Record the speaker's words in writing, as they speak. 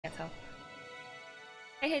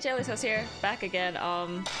Hey, Jellytoast here, back again.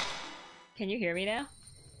 Can you hear me now?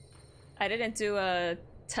 I didn't do a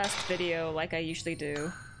test video like I usually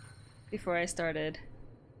do before I started.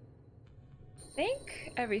 I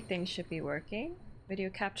think everything should be working.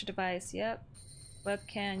 Video capture device, yep.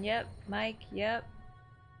 Webcam, yep. Mic, yep.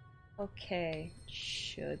 Okay,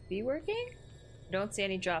 should be working. Don't see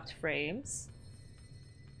any dropped frames.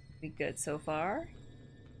 Be good so far.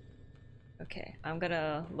 Okay, I'm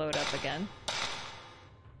gonna load up again.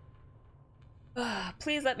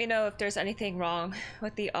 Please let me know if there's anything wrong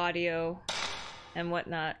with the audio and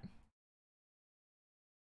whatnot.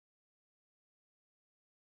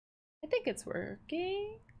 I think it's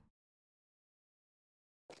working.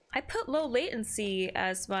 I put low latency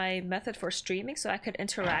as my method for streaming so I could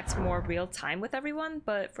interact more real time with everyone,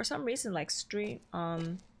 but for some reason like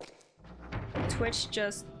Twitch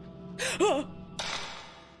just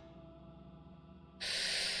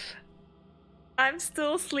I'm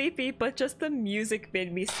still sleepy, but just the music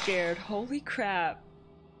made me scared. Holy crap.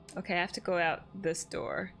 Okay, I have to go out this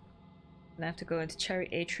door. And I have to go into Cherry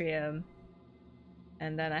Atrium.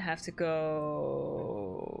 And then I have to go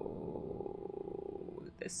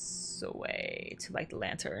this way to light the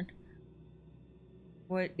lantern.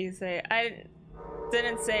 What do you say? I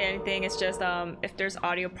didn't say anything. It's just if there's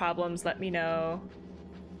audio problems, let me know.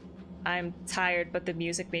 I'm tired, but the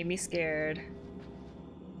music made me scared.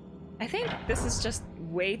 I think this is just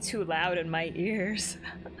way too loud in my ears.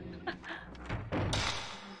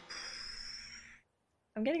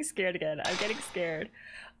 I'm getting scared again. I'm getting scared.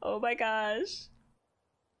 Oh my gosh.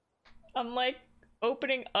 I'm like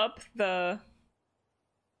opening up the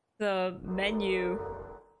menu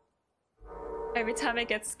every time I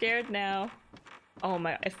get scared now. Oh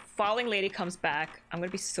my, if Falling Lady comes back, I'm gonna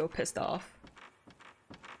be so pissed off.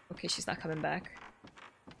 Okay, she's not coming back.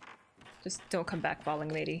 Just don't come back, Falling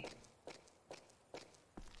Lady.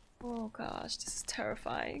 Oh gosh, this is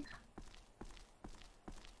terrifying.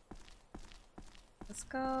 Let's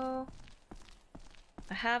go.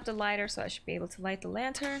 I have the lighter, so I should be able to light the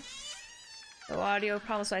lantern. No audio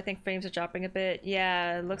problem, so I think frames are dropping a bit.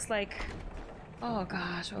 Yeah, it looks like... oh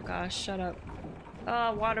gosh, shut up.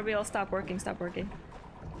 Oh, water wheel, stop working, stop working.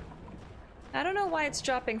 I don't know why it's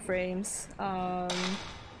dropping frames. I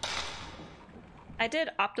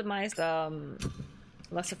did optimize the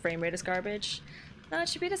lesser frame rate is garbage. No, it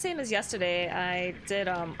should be the same as yesterday. I did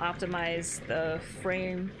optimize the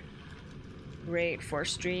frame rate for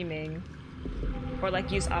streaming. Or like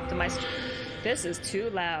use optimized... This is too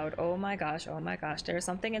loud. Oh my gosh, oh my gosh. There's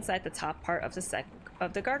something inside the top part of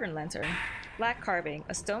the garden lantern. Black carving.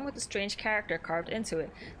 A stone with a strange character carved into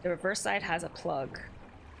it. The reverse side has a plug.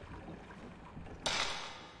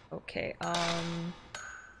 Okay,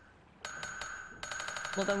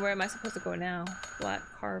 well then where am I supposed to go now? Black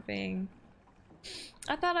carving.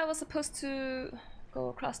 I thought I was supposed to go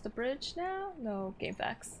across the bridge now? No, game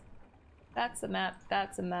facts. That's a map,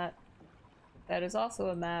 that's a map. That is also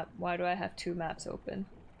a map. Why do I have two maps open?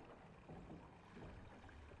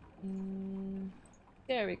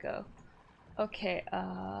 There we go. Okay,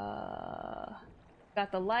 got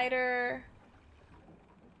the lighter.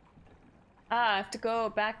 Ah, I have to go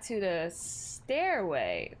back to the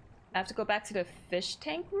stairway. I have to go back to the fish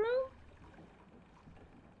tank room?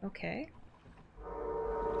 Okay.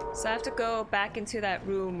 So I have to go back into that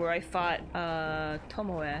room where I fought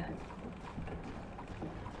Tomoe.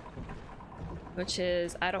 Which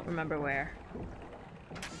is, I don't remember where.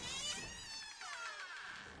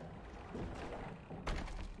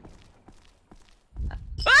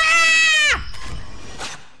 Ah!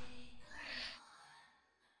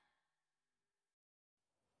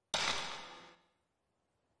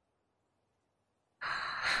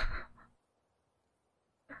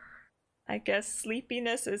 I guess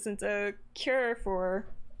sleepiness isn't a cure for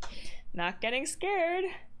not getting scared.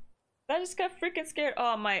 I just got freaking scared.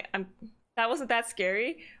 Oh my, that wasn't that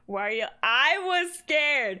scary. Why are you? I was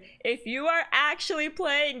scared. If you are actually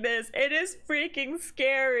playing this, it is freaking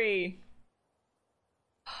scary.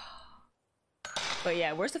 But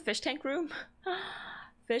yeah, where's the fish tank room?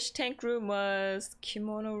 Fish tank room was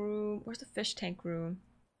kimono room. Where's the fish tank room?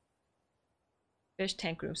 Fish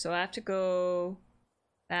tank room. So I have to go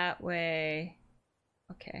that way.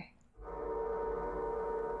 Okay.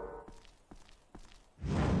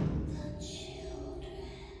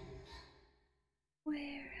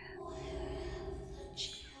 Where have the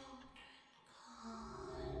children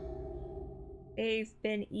gone? They've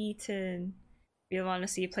been eaten. If you want to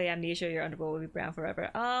see you play Amnesia, your underworld will be brown forever.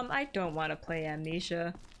 I don't want to play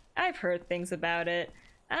Amnesia. I've heard things about it.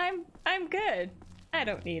 I'm good. I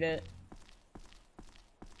don't need it.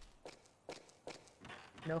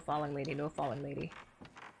 No falling lady, no falling lady.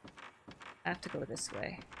 have to go this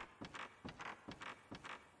way.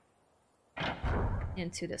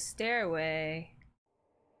 Into the stairway.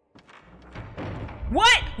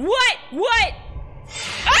 What? What? What?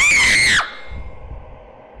 Ah!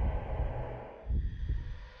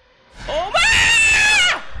 Oh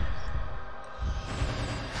my!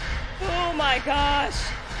 Oh my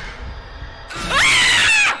gosh.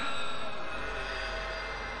 Ah!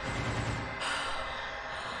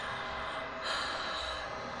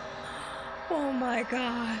 Oh my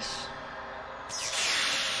gosh.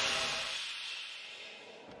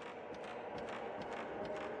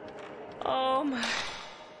 Oh my.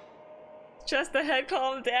 Just the head,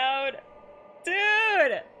 calm down.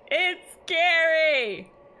 Dude, it's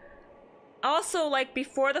scary. Also, like,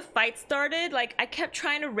 before the fight started, like, I kept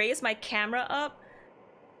trying to raise my camera up,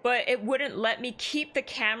 but it wouldn't let me keep the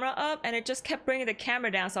camera up, and it just kept bringing the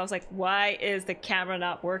camera down, so I was like, why is the camera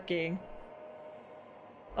not working?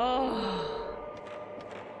 Oh.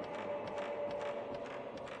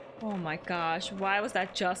 Oh my gosh, why was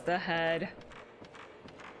that just a head?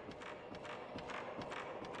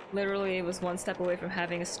 Literally, it was one step away from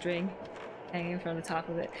having a string hanging from the top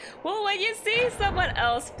of it. Well, when you see someone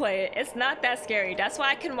else play it, it's not that scary. That's why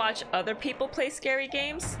I can watch other people play scary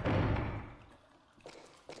games.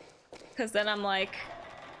 Because then I'm like,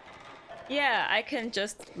 yeah, I can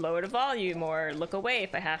just lower the volume or look away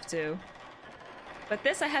if I have to. But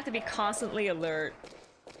this, I have to be constantly alert.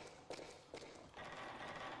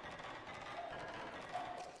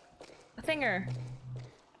 A finger.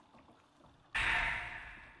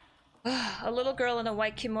 A little girl in a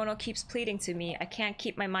white kimono keeps pleading to me. I can't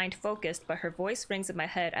keep my mind focused, but her voice rings in my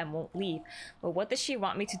head and won't leave. But what does she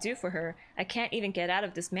want me to do for her? I can't even get out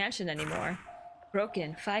of this mansion anymore.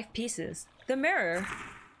 Broken, 5 pieces. The mirror!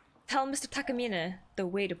 Tell Mr. Takamine the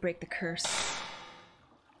way to break the curse.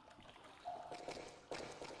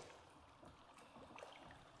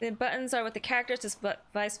 The buttons are with the characters. This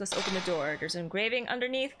device must open the door. There's an engraving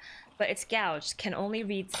underneath, but it's gouged. Can only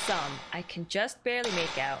read some. I can just barely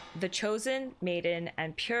make out. The chosen, maiden,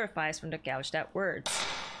 and purifies from the gouged out words.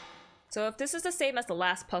 So if this is the same as the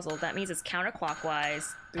last puzzle, that means it's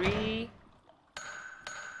counterclockwise. 3,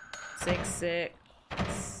 6, 6,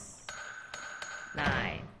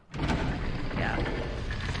 9. Yeah.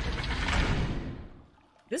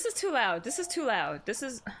 This is too loud. This is too loud. This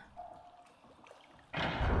is...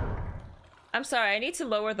 I'm sorry, I need to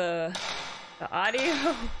lower the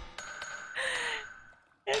audio.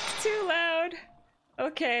 It's too loud.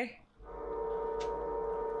 Okay.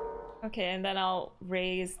 Okay, and then I'll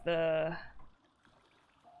raise the...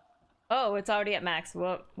 Oh, it's already at max.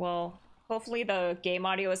 Well, hopefully the game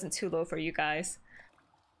audio isn't too low for you guys.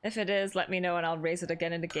 If it is, let me know and I'll raise it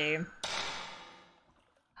again in the game.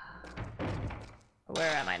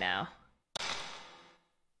 Where am I now?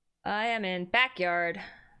 I am in backyard.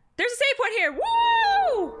 There's a save point here!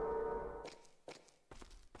 Woo!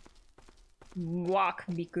 Walk,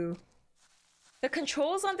 Miku. The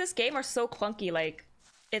controls on this game are so clunky, like,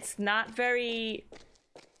 it's not very,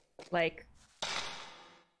 like,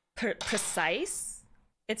 precise.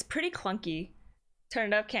 It's pretty clunky.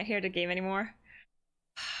 Turn it up, can't hear the game anymore.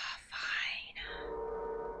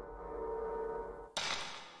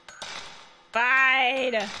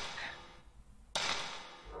 Fine. Fine!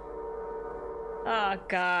 Oh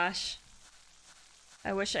gosh.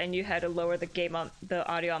 I wish I knew how to lower the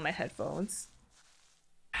audio on my headphones.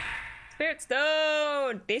 Spirit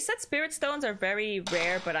Stone! They said Spirit Stones are very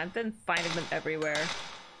rare, but I've been finding them everywhere.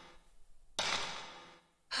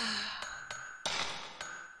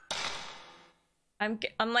 I'm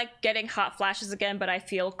like getting hot flashes again, but I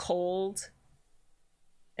feel cold.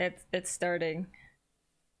 It's starting.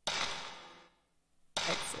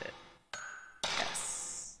 Exit.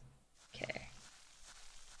 Yes. Okay.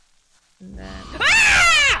 And then...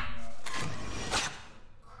 Ah!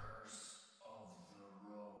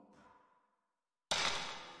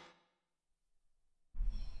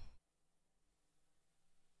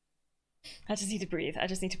 I just need to breathe. I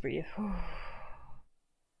just need to breathe.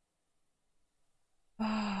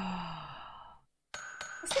 Let's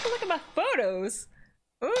take a look at my photos.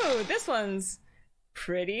 Ooh, this one's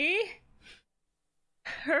pretty.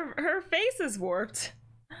 Her face is warped.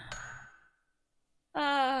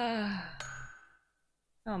 Oh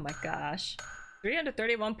my gosh.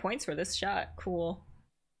 331 points for this shot. Cool.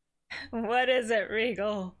 What is it,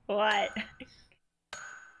 Regal? What?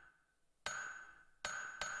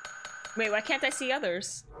 Wait, why can't I see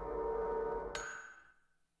others?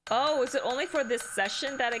 Oh, is it only for this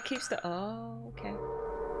session that it keeps the... Oh, okay.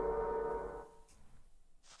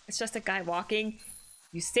 It's just a guy walking.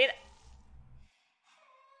 You sit...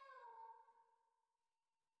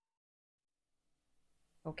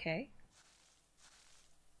 Okay.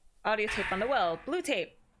 Audio tape on the well. Blue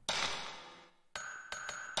tape.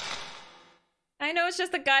 I know it's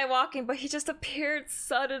just a guy walking, but he just appeared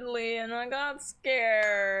suddenly and I got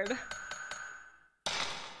scared.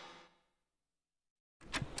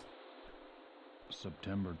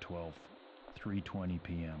 September 12th, 3:20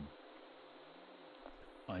 p.m.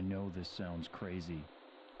 I know this sounds crazy,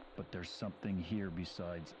 but there's something here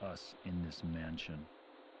besides us in this mansion.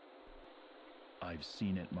 I've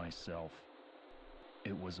seen it myself.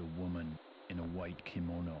 It was a woman in a white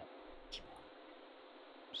kimono.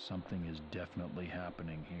 Something is definitely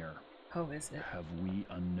happening here. Oh, is it? Have we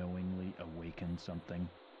unknowingly awakened something?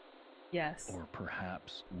 Yes. Or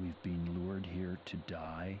perhaps we've been lured here to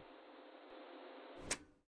die?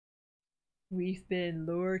 We've been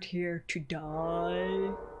lured here to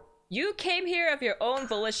die. You came here of your own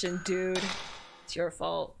volition, dude. It's your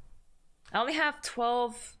fault. I only have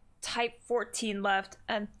 12 type 14 left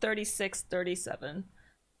and 36, 37.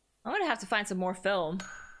 I'm gonna have to find some more film.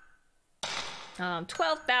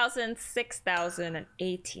 12,000, 6,000, and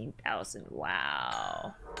 18,000.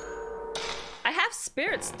 Wow. I have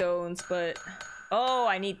spirit stones, but... Oh,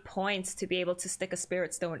 I need points to be able to stick a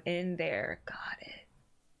spirit stone in there. Got it.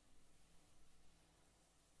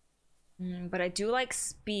 But I do like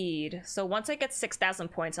speed. So once I get 6,000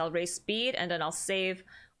 points, I'll raise speed, and then I'll save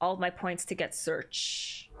all of my points to get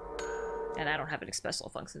search. And I don't have any special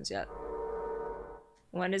functions yet.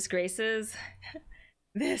 When is Grace's?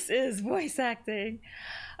 This is voice acting.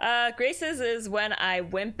 Grace's is when I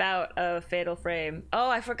wimp out of Fatal Frame. Oh,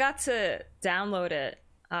 I forgot to download it.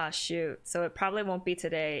 Ah, shoot. So it probably won't be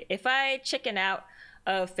today. If I chicken out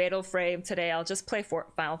of Fatal Frame today, I'll just play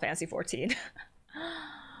Final Fantasy 14.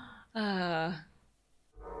 Okay.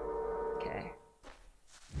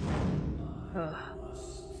 Ugh.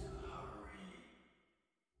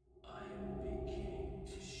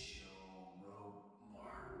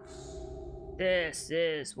 This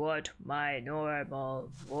is what my normal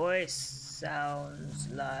voice sounds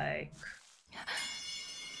like.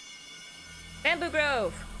 Bamboo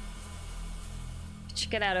Grove!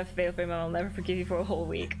 Chicken out of Fatal Frame, I'll never forgive you for a whole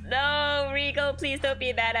week. No, Regal, please don't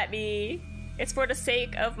be mad at me. It's for the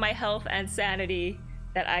sake of my health and sanity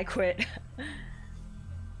that I quit.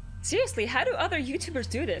 Seriously, how do other YouTubers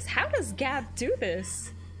do this? How does Gab do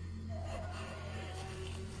this?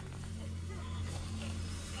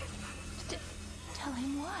 Tell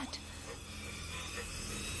him what?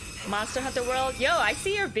 Monster Hunter World? Yo, I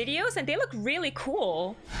see your videos and they look really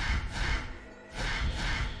cool.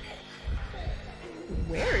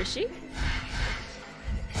 Where is she?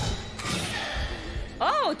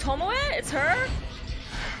 Oh, Tomoe? It's her?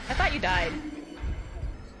 I thought you died.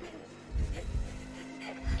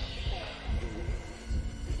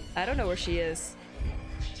 I don't know where she is.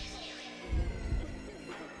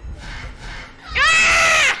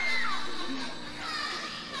 Ah!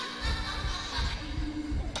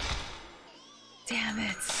 Damn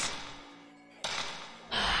it.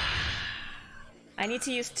 I need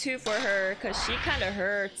to use 2 for her because she kind of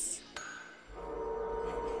hurts.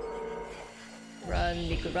 Run,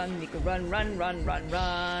 Mika, run, Mika, run, run, run, run,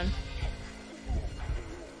 run.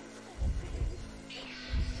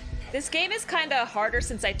 This game is kind of harder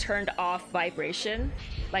since I turned off vibration.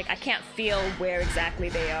 Like, I can't feel where exactly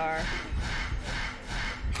they are.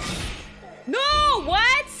 No!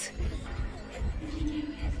 What?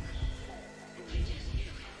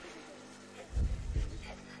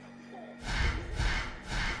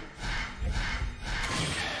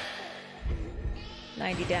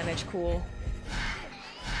 $90 damage, cool.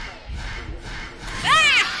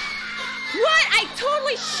 Ah! What? I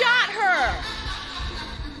totally shot her!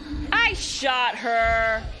 I shot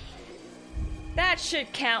her! That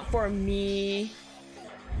should count for me.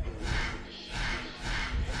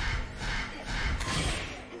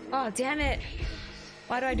 Oh, damn it.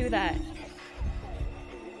 Why do I do that?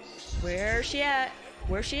 Where's she at?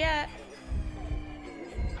 Where's she at?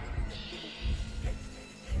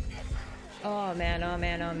 Oh man, oh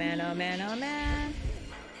man, oh man, oh man, oh man.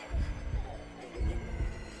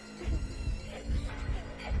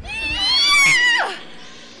 Ah!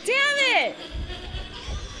 Damn it!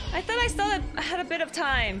 I thought I still had a bit of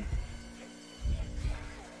time.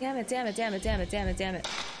 Damn it, damn it, damn it, damn it, damn it, damn it.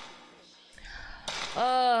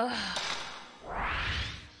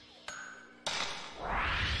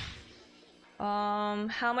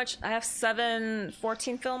 How much? I have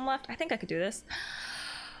 714 film left. I think I could do this.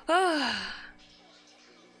 The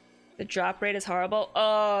drop rate is horrible.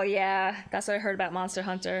 Oh yeah, that's what I heard about Monster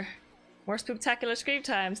Hunter. More spooktacular scream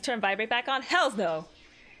times. Turn vibrate back on? Hells no!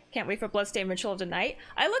 Can't wait for Bloodstained Ritual of the Night.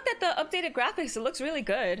 I looked at the updated graphics. It looks really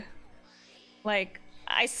good. Like,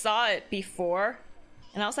 I saw it before,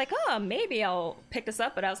 and I was like, oh, maybe I'll pick this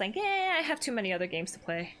up, but I was like, yeah, I have too many other games to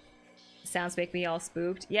play. The sounds make me all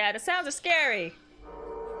spooked. Yeah, the sounds are scary!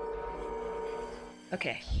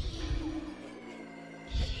 Okay.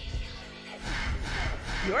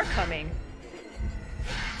 You're coming.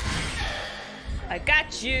 I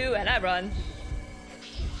got you, and I run.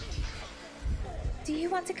 Do you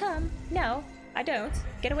want to come? No, I don't.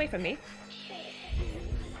 Get away from me.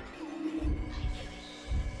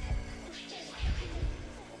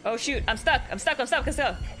 Oh shoot, I'm stuck. I'm stuck. Let's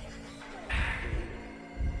go.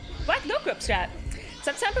 Black Notebook Chat.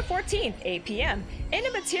 September 14th, 8 p.m. In the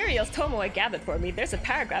materials Tomoe gathered for me, there's a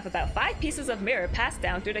paragraph about 5 pieces of mirror passed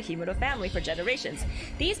down through the Himuro family for generations.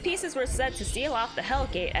 These pieces were said to seal off the Hell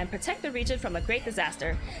Gate and protect the region from a great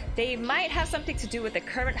disaster. They might have something to do with the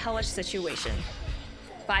current hellish situation.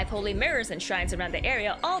 5 holy mirrors and shrines around the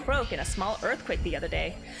area all broke in a small earthquake the other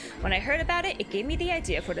day. When I heard about it, it gave me the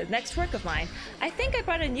idea for the next work of mine. I think I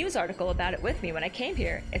brought a news article about it with me when I came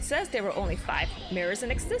here. It says there were only 5 mirrors in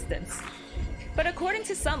existence. But according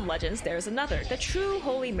to some legends, there is another, the true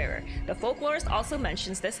holy mirror. The folklorist also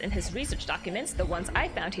mentions this in his research documents, the ones I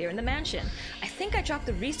found here in the mansion. I think I dropped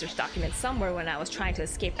the research documents somewhere when I was trying to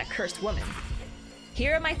escape that cursed woman.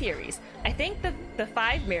 Here are my theories. I think the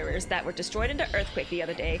 5 mirrors that were destroyed in the earthquake the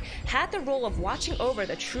other day had the role of watching over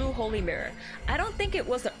the true holy mirror. I don't think it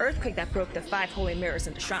was the earthquake that broke the 5 holy mirrors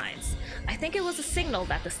into shrines. I think it was a signal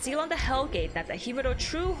that the seal on the Hell Gate that the Himuro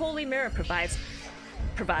true holy mirror provides.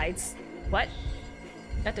 What?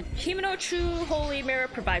 That the Himuro true holy mirror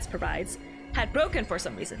provides had broken for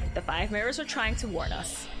some reason. The 5 mirrors are trying to warn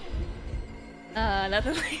us.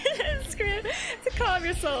 Nothing like scream to calm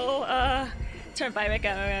your soul. Turn by make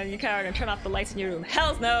out your card and turn off the lights in your room.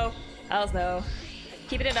 Hells no! Hells no.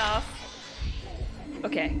 Keeping it off.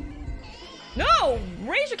 Okay. No!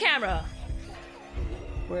 Raise your camera!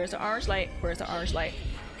 Where's the orange light? Where's the orange light?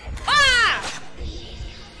 Ah!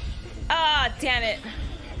 Ah, damn it.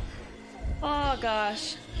 Oh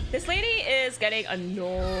gosh. This lady is getting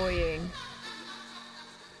annoying.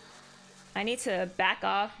 I need to back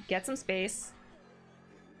off, get some space.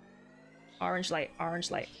 Orange light, orange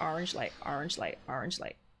light, orange light, orange light, orange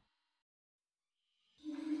light.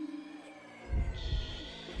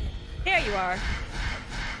 There you are.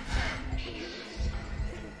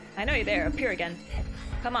 I know you're there. Appear again.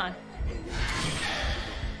 Come on.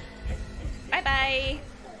 Bye-bye.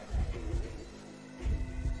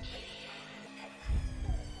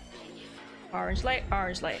 Orange light,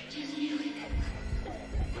 orange light.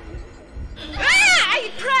 Ah!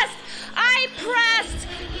 I pressed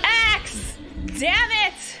X! Damn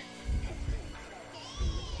it!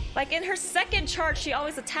 Like in her second charge, she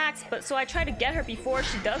always attacks, but so I try to get her before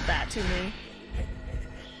she does that to me.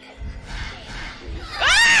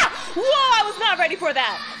 Ah! Whoa! I was not ready for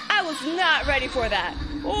that. I was not ready for that.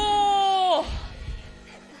 Oh!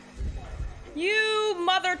 You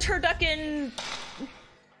mother turducken.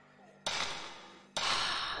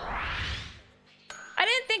 I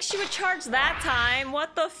didn't think she would charge that time.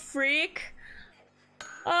 What the freak?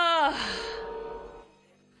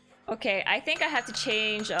 Okay, I think I have to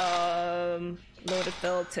change loaded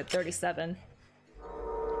fill to 37.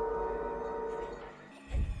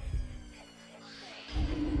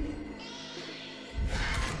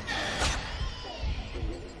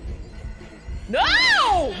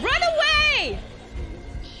 No! Run away!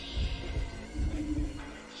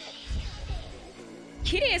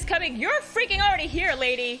 Kitty is coming. You're freaking already here,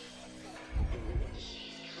 lady.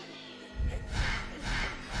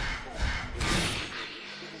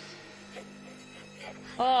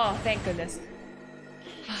 Oh, thank goodness.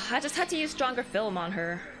 I just had to use stronger film on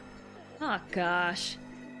her. Oh, gosh.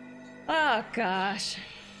 Oh, gosh.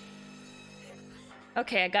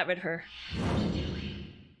 Okay, I got rid of her.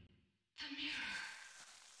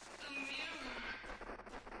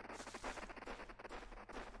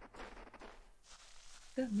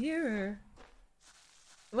 The mirror.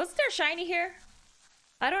 Wasn't there shiny here?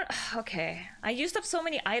 I don't... Okay. I used up so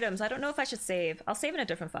many items. I don't know if I should save. I'll save in a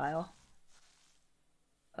different file.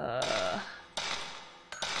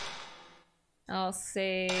 I'll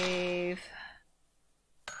save...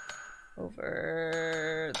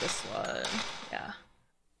 over this one. Yeah.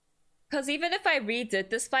 Because even if I redid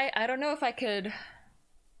this fight, I don't know if I could...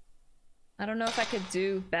 I don't know if I could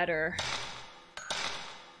do better.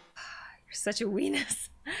 You're such a weenus.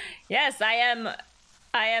 Yes, I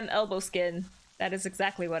am elbow skin. That is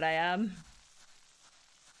exactly what I am.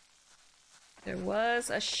 There was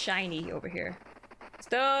a shiny over here.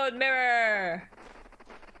 Stone mirror!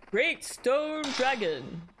 Great stone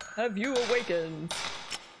dragon, have you awakened?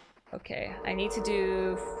 Okay, I need to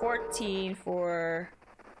do 14 for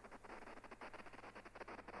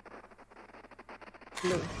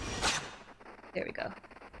Blue. There we go.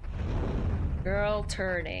 Girl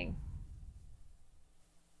turning.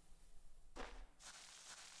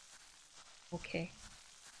 Okay.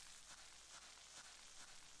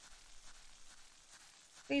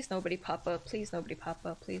 Please nobody pop up. Please nobody pop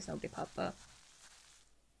up. Please nobody pop up.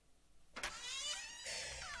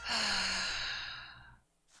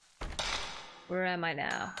 Where am I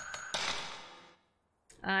now?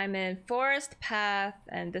 I'm in Forest Path,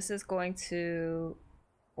 and this is going to...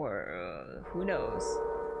 or who knows?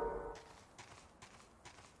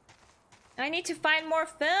 I need to find more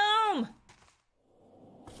film!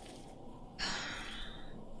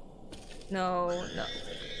 No, no.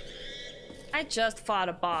 I just fought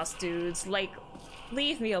a boss, dudes. Like,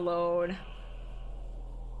 leave me alone.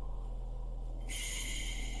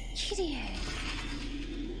 Kitty.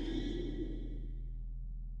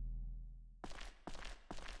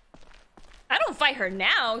 I don't fight her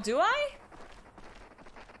now, do I?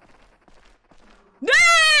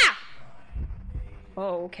 Ah!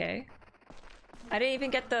 Oh, okay. I didn't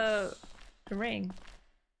even get the ring.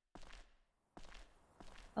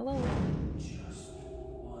 Hello. Just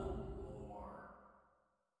one more.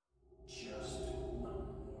 Just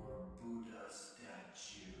one more Buddha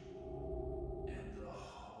statue. And the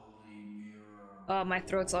holy mirror. Oh, my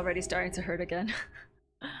throat's already starting to hurt again.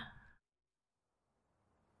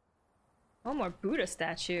 One more Buddha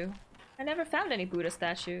statue. I never found any Buddha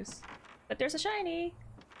statues. But there's a shiny.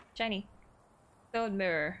 Shiny. Stone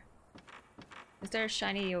mirror. Is there a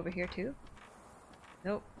shiny over here too?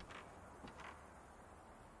 Nope.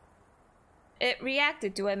 It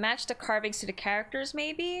reacted. Do I match the carvings to the characters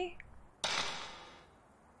maybe?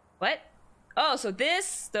 What? Oh, so this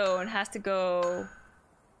stone has to go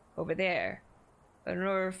over there. But in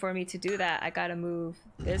order for me to do that, I gotta move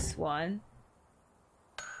this one.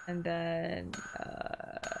 And then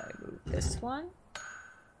move this one.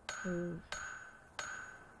 Move.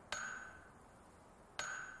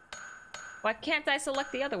 Why can't I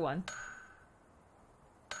select the other one?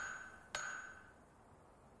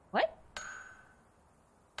 What?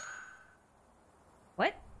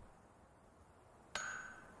 What?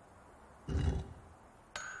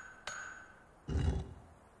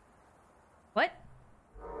 What?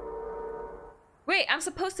 Wait, I'm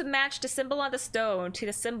supposed to match the symbol on the stone to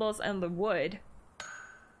the symbols on the wood.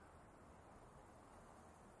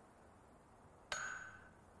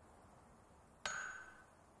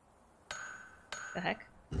 The heck?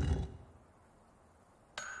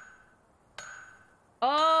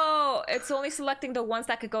 Oh, it's only selecting the ones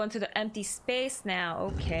that could go into the empty space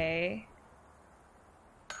now. Okay.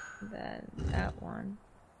 Then that one.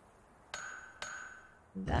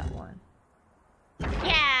 That one.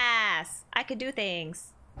 Yes! I could do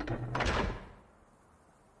things.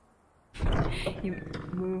 You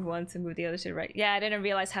move one to move the other to the right. Yeah, I didn't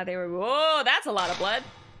realize how they were. Whoa, that's a lot of blood.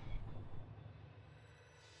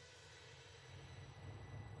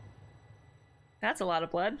 That's a lot of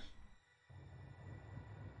blood.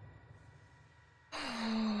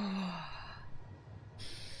 Ah!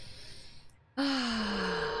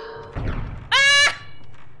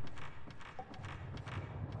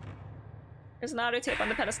 There's an auto tape on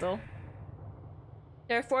the pedestal.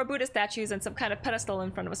 There are 4 Buddha statues and some kind of pedestal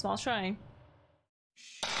in front of a small shrine.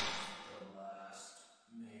 She's the last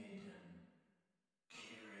maiden.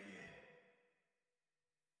 Kyrie.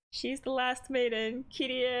 She's the last maiden,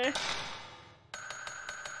 Kyrie.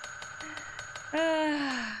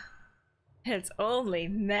 It's only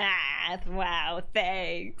math. Wow,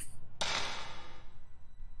 thanks.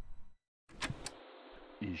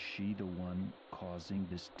 Is she the one causing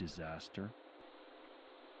this disaster?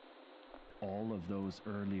 All of those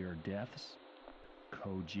earlier deaths?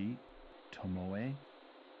 Koji, Tomoe,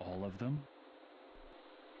 all of them?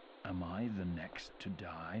 Am I the next to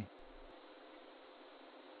die?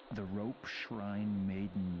 The rope shrine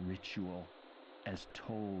maiden ritual, as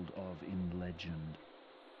told of in legend.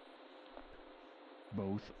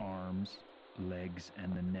 Both arms, legs,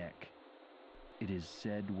 and the neck. It is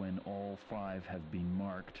said when all 5 have been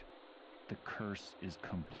marked, the curse is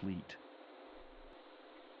complete.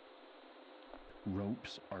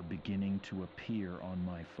 Ropes are beginning to appear on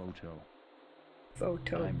my photo.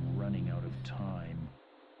 I'm running out of time.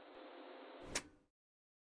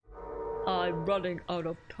 I'm running out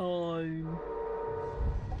of time.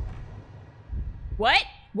 What?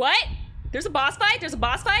 What? There's a boss fight? There's a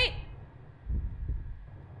boss fight?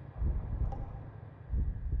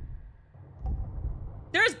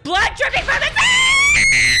 There's blood dripping from the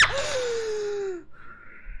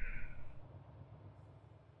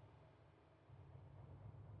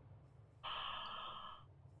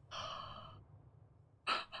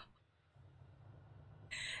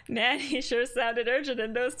Man, he sure sounded urgent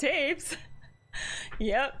in those tapes.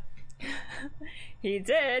 Yep. He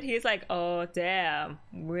did. He's like, oh damn,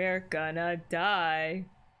 we're gonna die.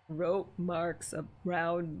 Rope marks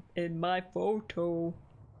around in my photo.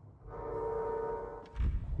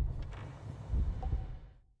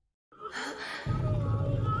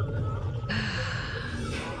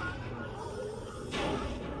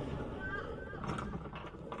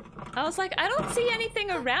 I was like, I don't see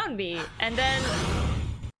anything around me. And then...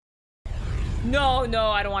 No,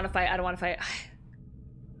 I don't want to fight. I don't want to fight.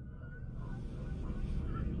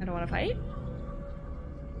 I don't want to fight?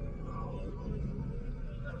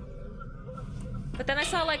 But then I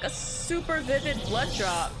saw like a super vivid blood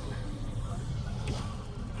drop.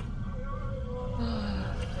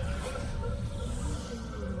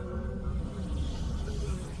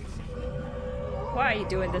 Why are you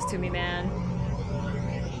doing this to me, man?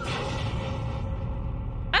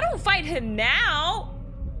 I don't fight him now!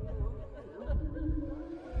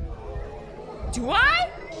 Do I?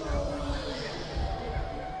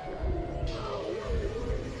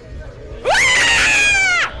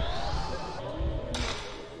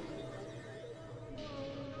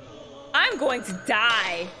 I'm going to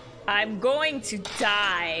die. I'm going to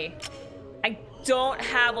die. I don't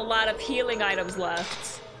have a lot of healing items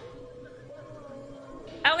left.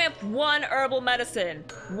 I only have one herbal medicine,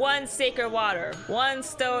 one sacred water, one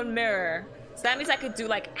stone mirror. So that means I could do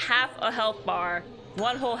like half a health bar,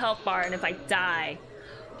 one whole health bar, and if I die.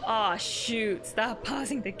 Aw, shoot. Stop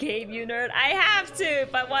pausing the game, you nerd. I have to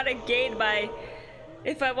if I want to gain my...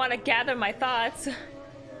 If I want to gather my thoughts.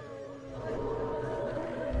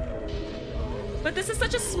 But this is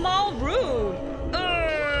such a small room.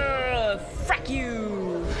 Ugh, frack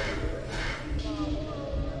you.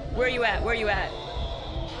 Where are you at? Where are you at?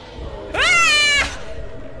 Ah!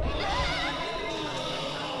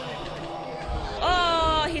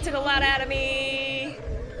 Oh, he took a lot out of me.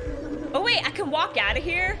 Oh wait, I can walk out of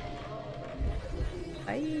here?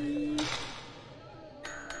 Bye.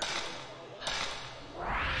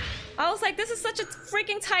 I was like, this is such a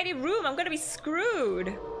freaking tiny room. I'm gonna be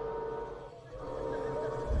screwed.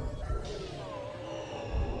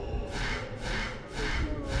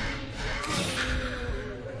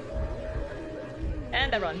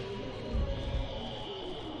 And I run.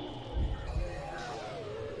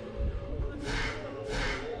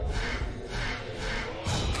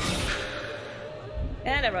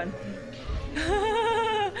 And I run.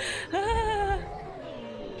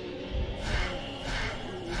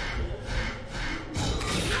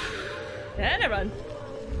 And I run.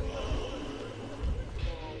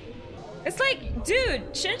 It's like,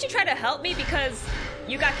 dude, shouldn't you try to help me because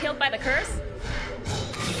you got killed by the curse?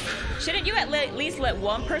 Shouldn't you at least let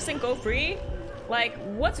one person go free? Like,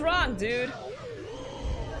 what's wrong, dude?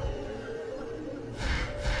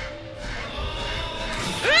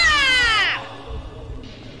 Ah!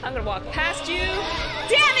 I'm gonna walk past you.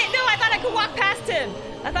 Damn it! No, I thought I could walk past him.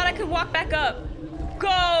 I thought I could walk back up. Go!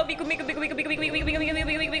 Go!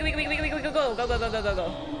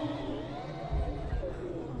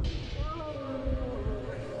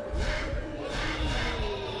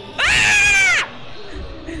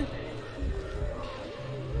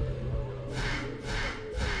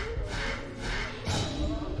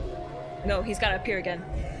 No, he's gotta appear again.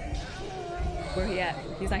 Where he at?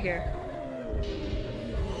 He's not here.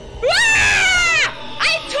 Ah!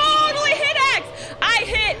 I totally hit X! I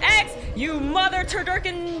hit X! You mother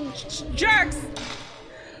turdurkin jerks!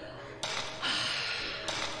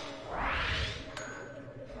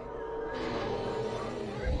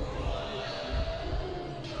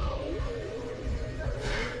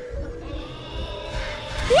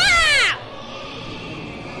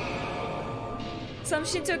 Some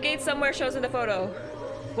Shinto gate somewhere shows in the photo.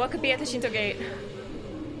 What could be at the Shinto gate?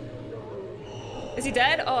 Is he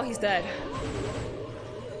dead? Oh, he's dead.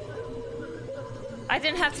 I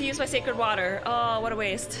didn't have to use my sacred water. Oh, what a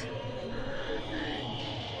waste.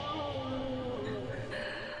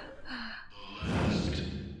 The last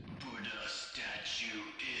Buddha statue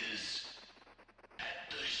is at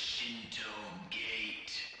the Shinto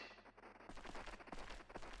gate.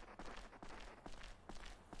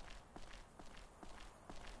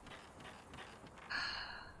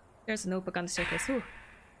 There's a notebook on the staircase. Ooh.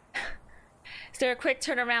 Is there a quick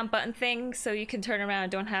turnaround button thing so you can turn around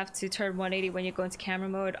and don't have to turn 180 when you go into camera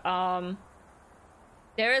mode?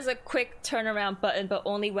 There is a quick turnaround button, but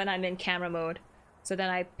only when I'm in camera mode. So then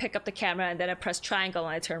I pick up the camera and then I press triangle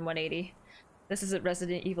and I turn 180. This isn't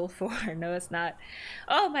Resident Evil 4. No, it's not.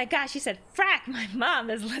 Oh my gosh, she said, frack, my mom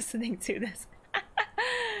is listening to this.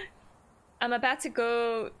 I'm about to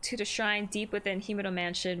go to the shrine deep within Himuro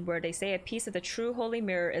Mansion where they say a piece of the true holy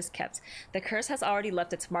mirror is kept. The curse has already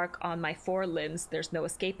left its mark on my 4 limbs. There's no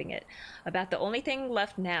escaping it. About the only thing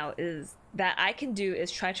left now is that I can do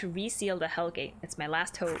is try to reseal the Hellgate. It's my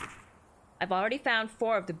last hope. I've already found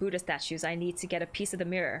 4 of the Buddha statues I need to get a piece of the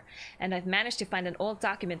mirror, and I've managed to find an old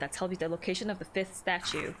document that tells me the location of the 5th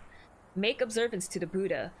statue. Make observance to the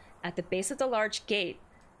Buddha at the base of the large gate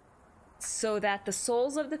so that the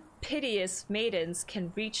souls of the piteous maidens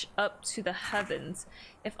can reach up to the heavens.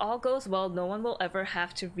 If all goes well, no one will ever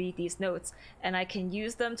have to read these notes, and I can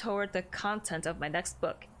use them toward the content of my next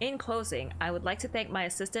book. In closing, I would like to thank my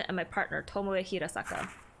assistant and my partner, Tomoe Hirasaka.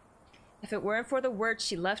 If it weren't for the words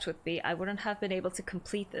she left with me, I wouldn't have been able to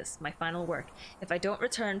complete this, my final work. If I don't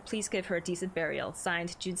return, please give her a decent burial.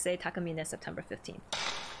 Signed, Junsei Takamine, September 15th.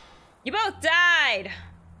 You both died!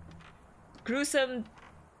 Gruesome,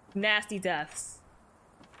 nasty deaths.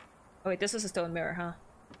 Oh wait, this was a stone mirror, huh?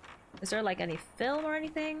 Is there like any film or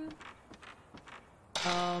anything?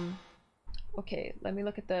 Okay, let me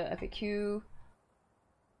look at the FAQ.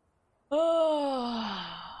 Oh,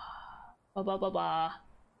 blah blah blah blah.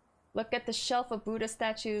 Look at the shelf of Buddha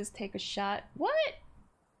statues, take a shot. What?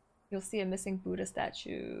 You'll see a missing Buddha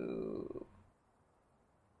statue.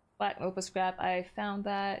 Black opus scrap, I found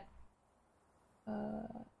that.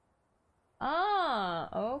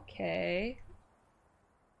 Okay.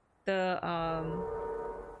 The,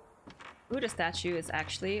 Buddha statue is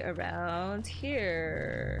actually around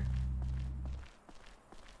here.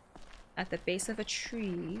 At the base of a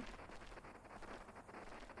tree.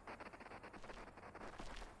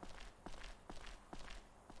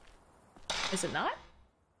 Is it not?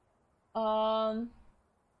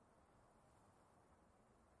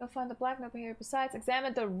 You'll find the black note here. Besides,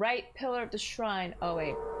 examine the right pillar of the shrine. Oh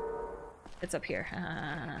wait. It's up here.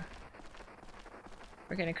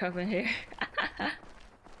 We're gonna come in here.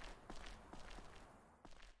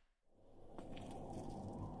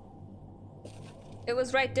 It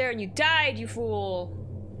was right there and you died, you fool!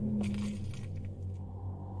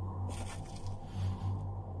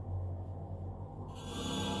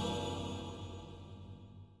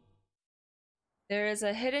 There is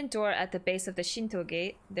a hidden door at the base of the Shinto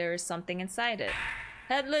gate. There is something inside it.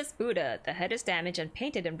 Headless Buddha. The head is damaged and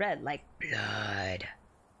painted in red like blood.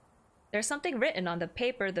 There's something written on the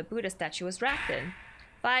paper the Buddha statue was wrapped in.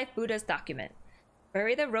 5 Buddha's document.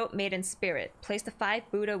 Bury the rope made in spirit. Place the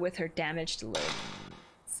 5 Buddha with her damaged limbs.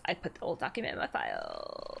 I put the old document in my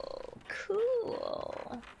file.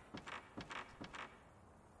 Cool.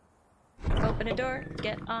 Open a door.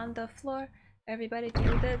 Get on the floor. Everybody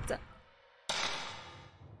do the...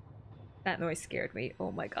 That noise scared me.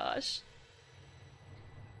 Oh my gosh.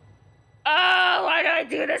 Oh, why do I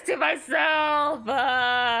do this to myself?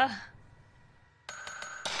 I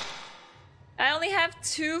only have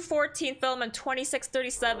 214 film and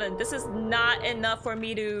 2637. This is not enough for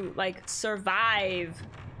me to, like, survive.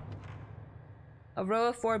 A row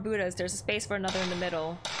of 4 Buddhas. There's a space for another in the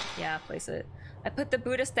middle. Yeah, place it. I put the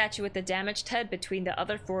Buddha statue with the damaged head between the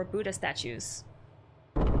other 4 Buddha statues.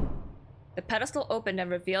 The pedestal opened and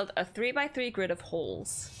revealed a 3x3 grid of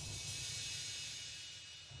holes.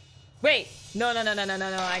 Wait! No.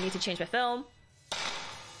 I need to change my film.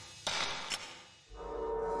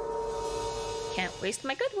 Can't waste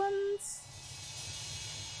my good ones.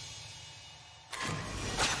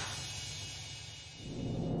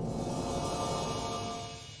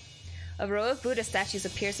 A row of Buddha statues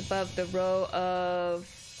appears above the row of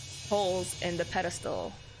holes in the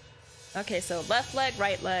pedestal. Okay, so left leg,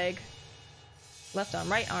 right leg. Left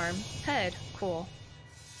arm, right arm, head. Cool.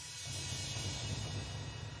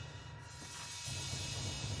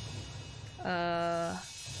 Why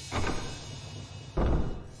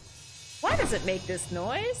does it make this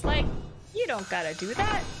noise? Like, you don't gotta do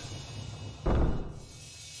that.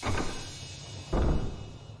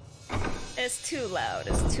 It's too loud,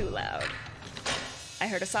 it's too loud. I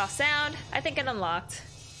heard a soft sound. I think it unlocked.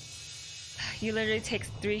 You literally take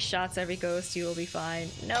 3 shots every ghost, you will be fine.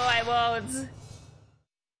 No, I won't.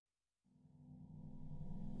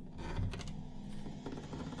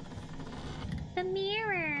 The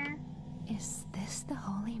mirror. Is this the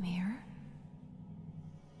holy mirror?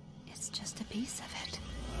 It's just a piece of it.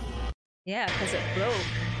 Yeah, because it broke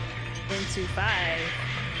into 5.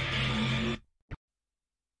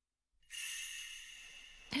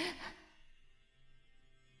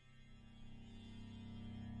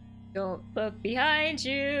 Don't look behind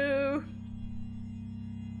you.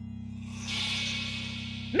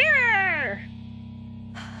 Mirror!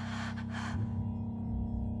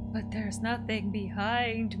 But there's nothing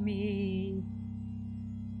behind me.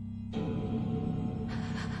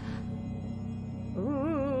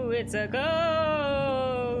 it's a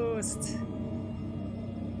ghost!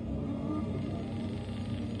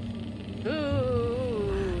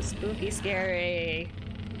 Ooh, spooky, scary.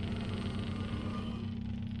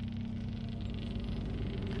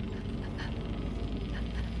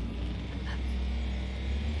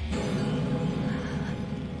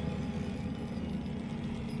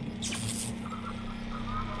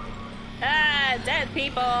 Ah, dead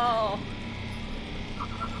people!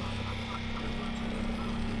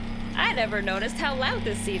 I never noticed how loud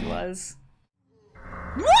this scene was.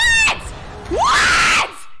 What?! What?!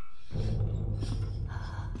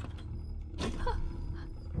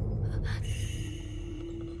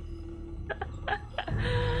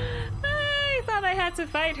 I thought I had to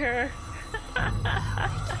fight her.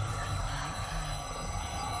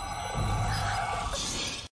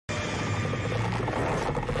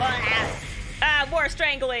 Ah, more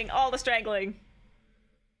strangling! All the strangling.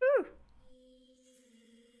 Whew.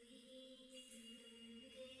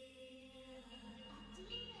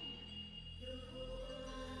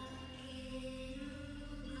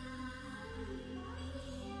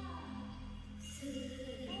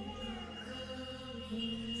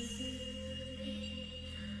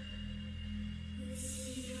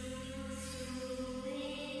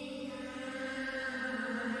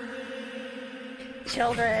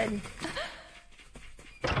 Children.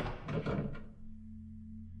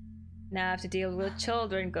 Now I have to deal with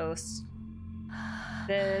children ghosts.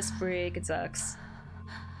 This freaking sucks.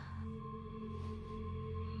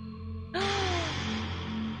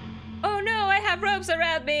 Oh no, I have ropes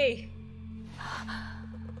around me!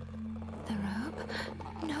 The rope?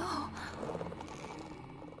 No.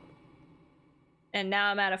 And now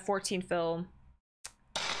I'm at a 14 film.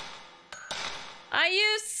 I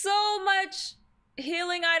used so much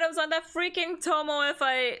healing items on that freaking Tomo if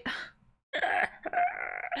I...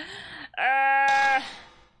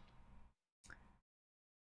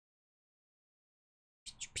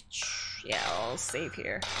 Yeah, I'll save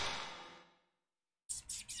here.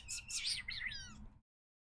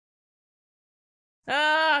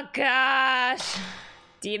 Oh gosh!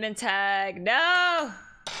 Demon tag, no!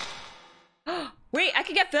 Wait, I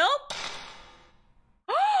can get film?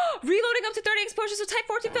 Reloading up to 30 exposures to type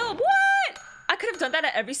 14 film, what? I could have done that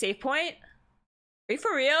at every save point. Are you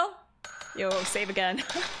for real? Yo, save again.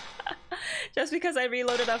 Just because I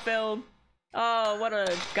reloaded a film. Oh, what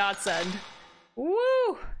a godsend. Woo!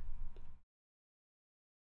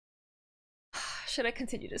 Should I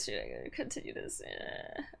continue this? Should I continue this?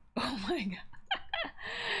 Oh my god.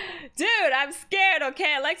 Dude, I'm scared,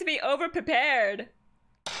 okay? I like to be over-prepared.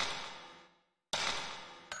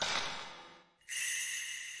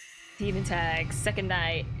 Demon tag, second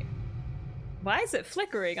night. Why is it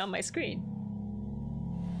flickering on my screen?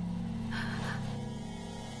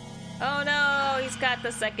 Oh no, he's got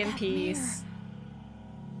the second piece.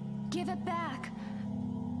 Give it back.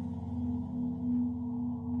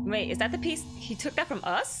 Wait, is that the piece? He took that from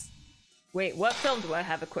us? Wait, what film do I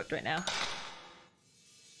have equipped right now?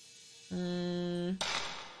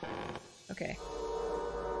 Okay.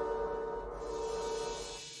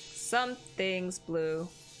 Something's blue.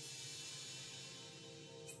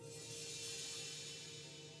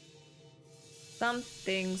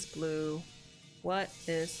 Something's blue. What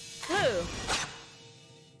is blue?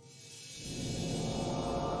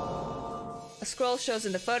 A scroll shows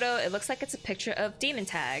in the photo. It looks like it's a picture of Demon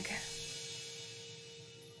Tag.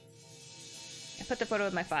 I put the photo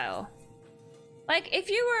in my file. Like, if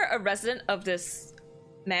you were a resident of this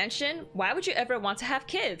mansion, why would you ever want to have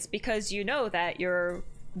kids? Because you know that your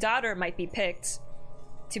daughter might be picked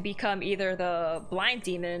to become either the blind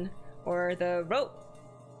demon or the rope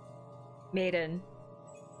maiden.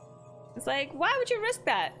 It's like, why would you risk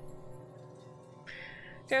that?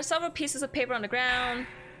 There are several pieces of paper on the ground.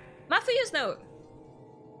 Mafuyu's note.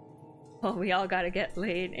 Well, we all gotta get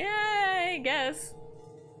laid. Yeah, I guess.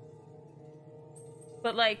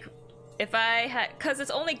 But like, if I had, cause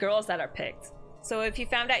it's only girls that are picked. So if you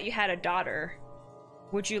found out you had a daughter,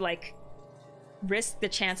 would you like risk the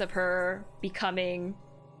chance of her becoming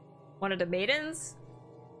one of the maidens?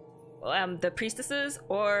 The priestesses?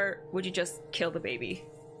 Or would you just kill the baby?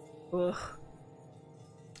 Ugh.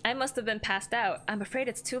 I must have been passed out. I'm afraid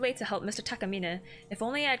it's too late to help Mr. Takamine. If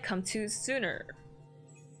only I had come to sooner.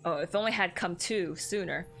 Oh, if only I had come to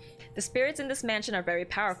sooner. The spirits in this mansion are very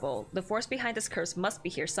powerful. The force behind this curse must be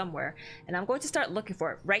here somewhere, and I'm going to start looking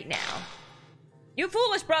for it right now. You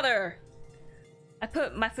foolish brother! I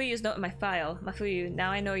put Mafuyu's note in my file. Mafuyu, now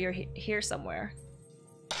I know you're here somewhere.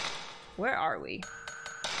 Where are we?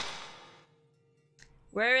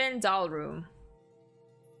 We're in doll room.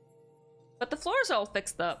 But the floors are all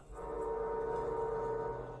fixed up.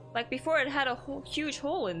 Like before, it had a whole huge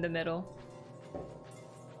hole in the middle.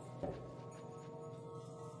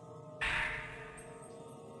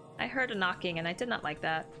 I heard a knocking and I did not like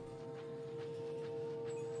that.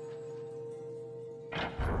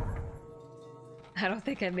 I don't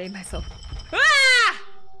think I made myself. Ah!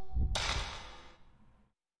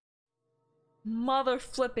 Mother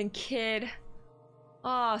flipping kid.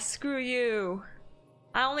 Aw, oh, screw you.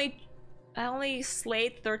 I only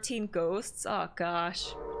slayed 13 ghosts. Oh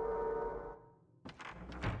gosh.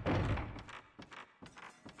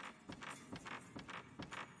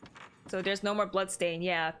 So there's no more bloodstain,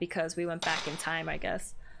 yeah, because we went back in time, I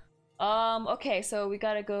guess. Okay, so we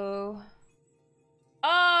gotta go.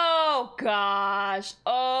 Oh gosh.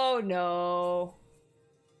 Oh no.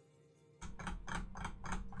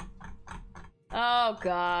 Oh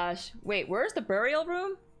gosh. Wait, where's the burial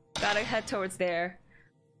room? Gotta head towards there.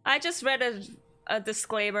 I just read a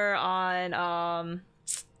disclaimer on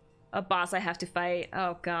a boss I have to fight.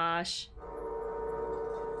 Oh gosh.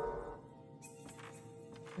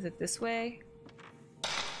 Is it this way?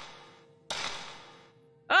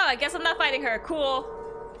 Oh, I guess I'm not fighting her. Cool.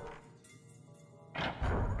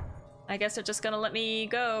 I guess they're just gonna let me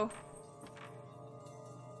go.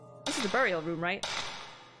 This is the burial room, right?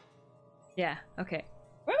 Yeah, okay.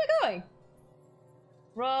 Where am I going?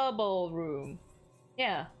 Rubble room.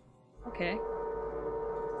 Yeah, okay.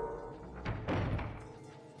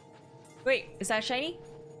 Wait, is that shiny?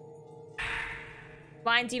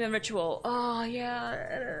 Blind Demon Ritual. Oh, yeah,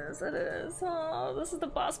 it is, it is. Oh, this is the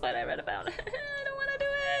boss fight I read about. I don't want to do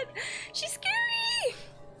it. She's scary!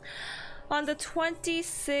 On the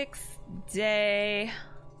 26th day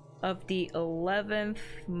of the 11th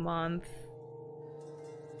month,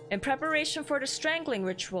 in preparation for the strangling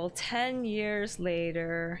ritual 10 years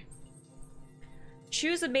later,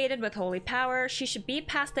 choose a maiden with holy power. She should be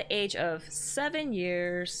past the age of 7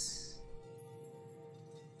 years,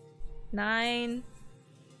 9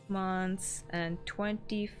 months, and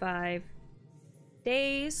 25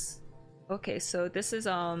 days. Okay, so this is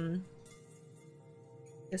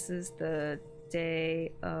the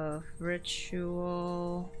day of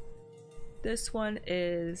ritual. This one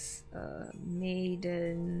is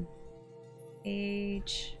maiden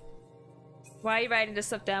age. Why are you writing this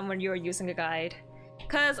stuff down when you're using a guide?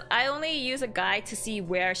 Because I only use a guide to see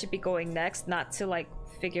where I should be going next, not to like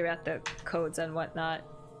figure out the codes and whatnot.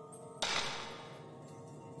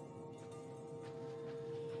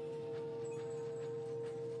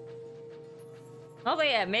 Oh, but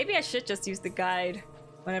yeah, maybe I should just use the guide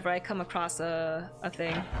whenever I come across a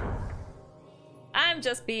thing. I'm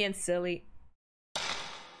just being silly.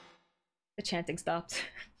 The chanting stopped.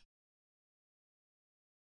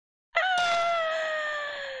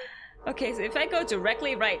 Okay, so if I go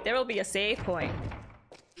directly right, there will be a save point.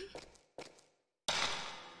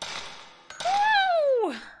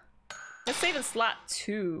 Woo! Let's save in slot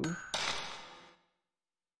 2.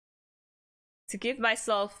 To give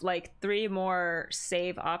myself like 3 more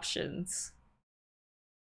save options.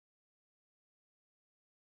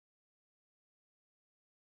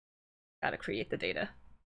 Gotta create the data.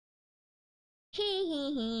 Hee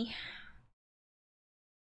hee hee.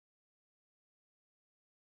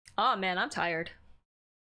 Oh man, I'm tired.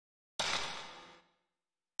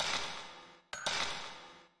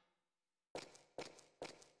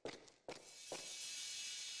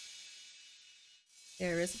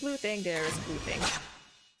 There is a blue thing, there is a blue thing.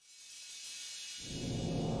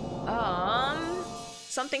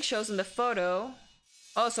 Something shows in the photo.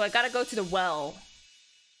 Oh, so I gotta go to the well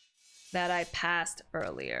that I passed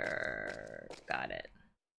earlier. Got it.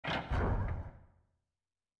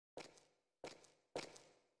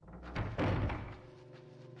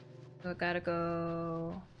 So I gotta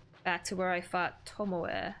go back to where I fought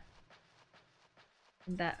Tomoe.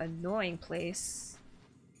 In that annoying place.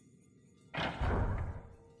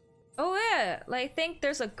 Oh yeah, like, I think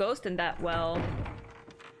there's a ghost in that well.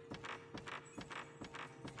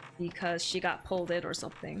 Because she got pulled in or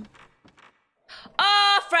something.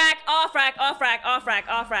 Oh frack! Oh frack! Oh frack! Oh frack!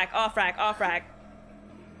 Oh frack! Oh frack! Oh frack!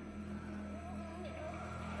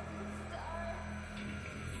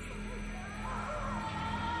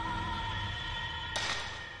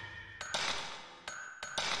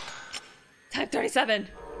 Type 37!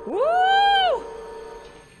 Woo!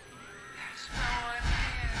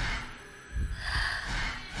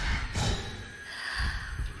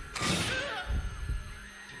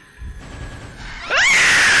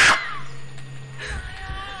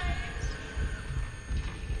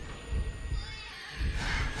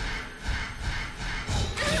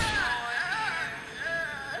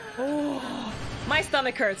 My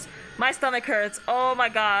stomach hurts. My stomach hurts. Oh my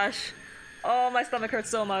gosh. Oh, my stomach hurts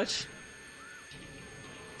so much.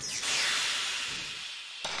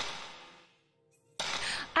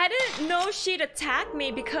 I didn't know she'd attack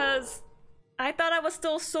me because I thought I was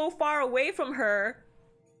still so far away from her.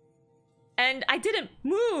 And I didn't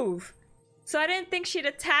move. So I didn't think she'd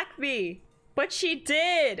attack me. But she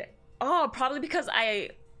did. Oh, probably because I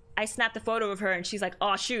snapped a photo of her and she's like,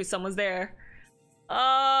 oh shoot, someone's there.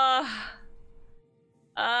 Cause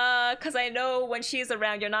I know when she's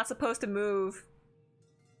around, you're not supposed to move.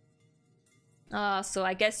 So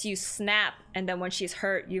I guess you snap, and then when she's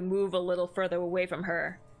hurt, you move a little further away from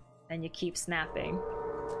her. And you keep snapping.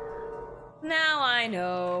 Now I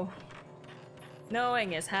know.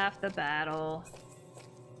 Knowing is half the battle.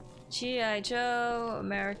 G.I. Joe,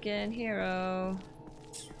 American hero.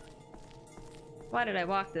 Why did I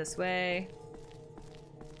walk this way?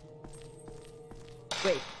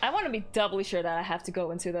 Wait, I want to be doubly sure that I have to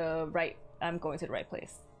go into the right... I'm going to the right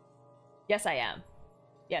place. Yes, I am.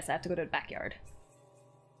 Yes, I have to go to the backyard.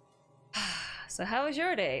 So how was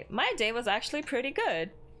your day? My day was actually pretty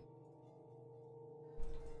good.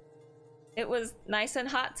 It was nice and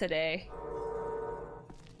hot today.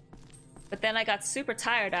 But then I got super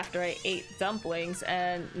tired after I ate dumplings,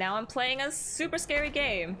 and now I'm playing a super scary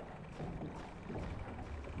game.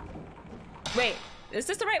 Wait, is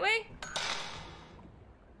this the right way?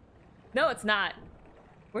 No, it's not.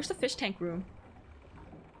 Where's the fish tank room?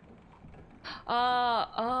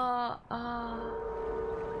 I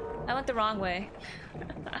went the wrong way.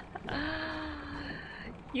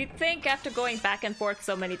 You'd think after going back and forth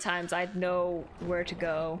so many times I'd know where to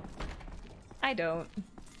go. I don't.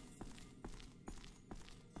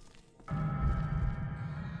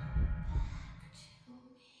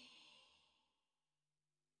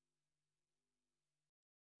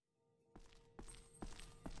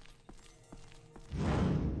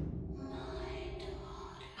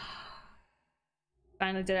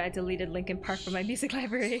 Finally I deleted Linkin Park from my music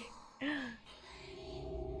library.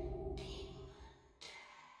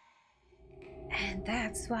 And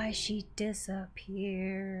that's why she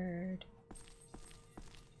disappeared.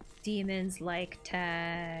 Demons like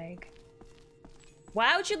tag.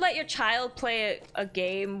 Why would you let your child play a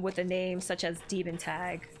game with a name such as Demon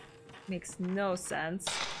Tag? Makes no sense.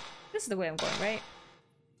 This is the way I'm going, right?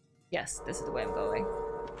 Yes, this is the way I'm going.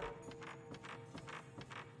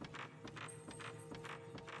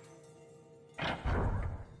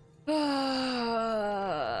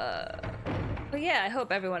 But yeah, I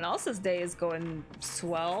hope everyone else's day is going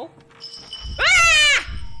swell. Ah!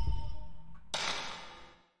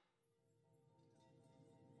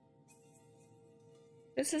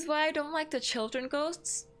 This is why I don't like the children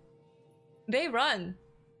ghosts. They run.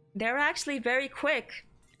 They're actually very quick.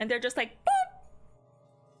 And they're just like, boop!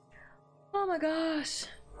 Oh my gosh.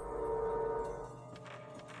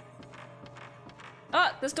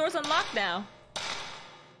 Oh, this door's unlocked now.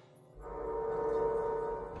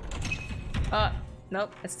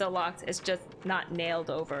 Nope, it's still locked. It's just not nailed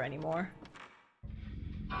over anymore.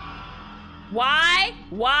 Why?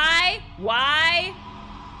 Why? Why?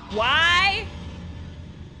 Why?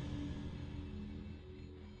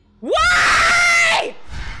 Why?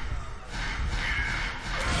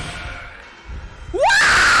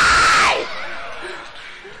 Why?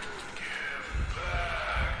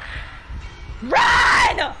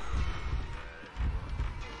 Run!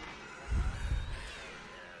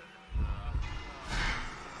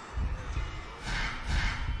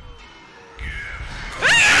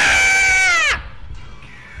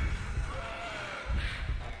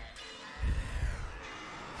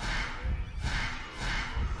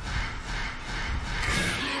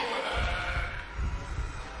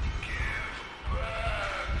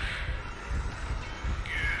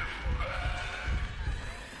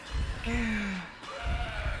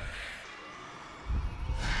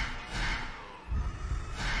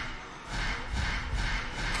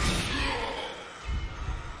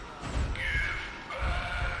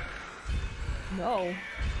 No.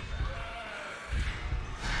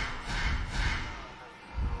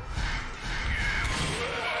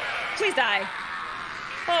 Please die.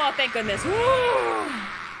 Oh, thank goodness. Woo!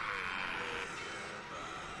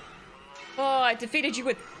 Oh, I defeated you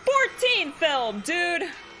with 14 film, dude.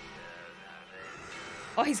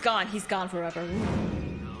 Oh, he's gone. He's gone forever.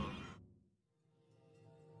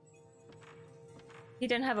 He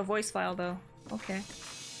didn't have a voice file, though. Okay.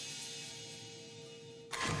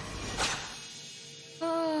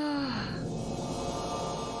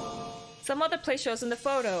 Some other place shows in the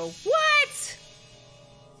photo. What?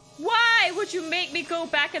 Why would you make me go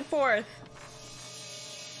back and forth?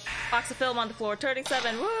 Box of film on the floor, turning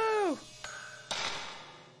 7. Woo!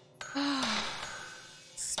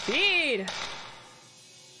 Speed! need.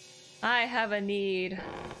 I have a need.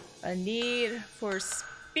 A need for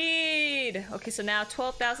speed. Okay, so now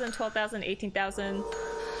 12,000, 12,000, 18,000.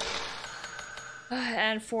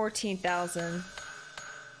 And 14,000.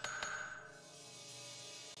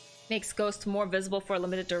 Makes ghosts more visible for a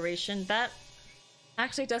limited duration. That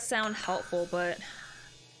actually does sound helpful, but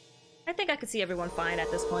I think I could see everyone fine at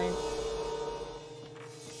this point.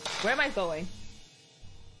 Where am I going?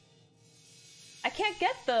 I can't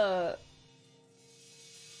get the...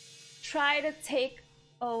 Try to take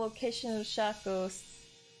a location of shot ghosts.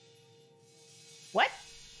 What?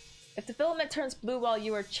 If the filament turns blue while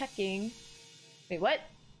you are checking... Wait, what?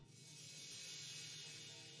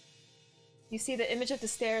 You see the image of the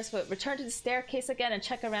stairs, but return to the staircase again and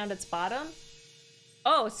check around its bottom?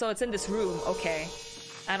 Oh, so it's in this room. Okay.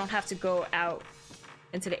 I don't have to go out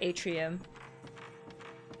into the atrium.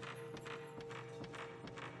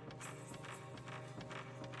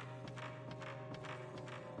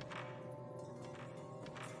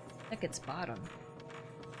 Check its bottom.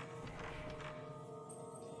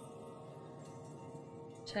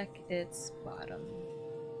 Check its bottom.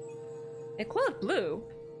 It glowed blue.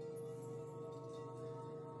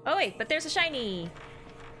 Oh wait, but there's a shiny.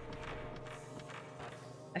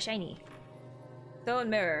 A shiny. Stone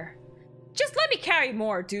mirror. Just let me carry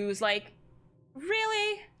more, dudes. Like,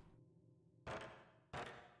 really?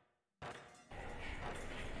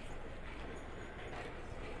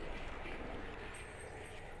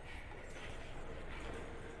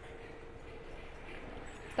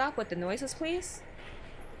 Stop with the noises, please.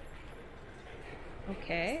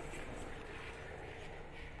 Okay.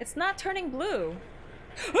 It's not turning blue.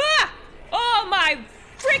 Ah! Oh my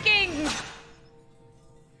freaking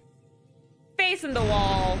face in the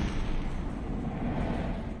wall.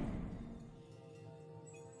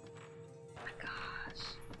 Oh my gosh.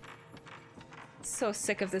 So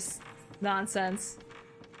sick of this nonsense.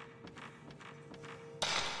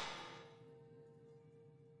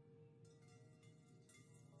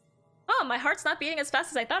 Oh, my heart's not beating as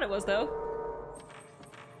fast as I thought it was, though.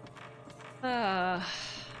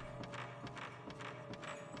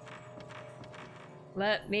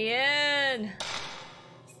 Let me in!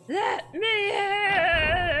 Let me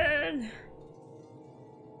in!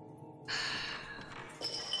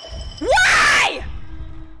 Why?!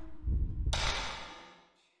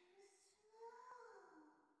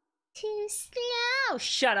 Too slow!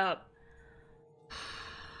 Shut up.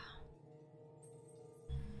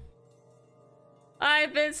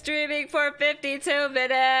 I've been streaming for 52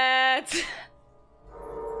 minutes!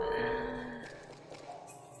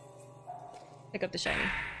 Pick up the shiny.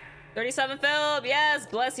 37 film! Yes!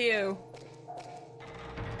 Bless you!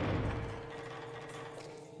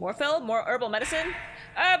 More film? More herbal medicine?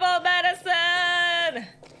 Herbal medicine!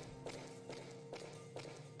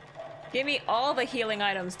 Give me all the healing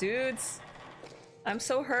items, dudes. I'm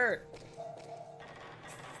so hurt.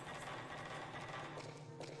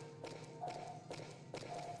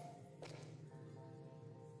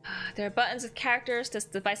 There are buttons with characters. This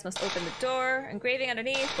device must open the door. Engraving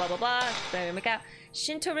underneath. Blah blah blah. There we go.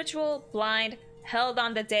 Shinto ritual. Blind. Held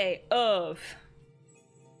on the day of.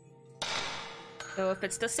 So if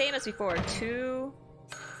it's the same as before. 2,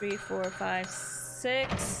 3, 4, 5,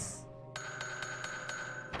 6.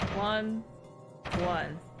 1,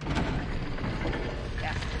 1.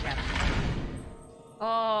 Yeah.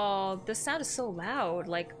 Oh, this sound is so loud.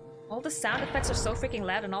 Like, all the sound effects are so freaking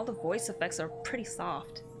loud and all the voice effects are pretty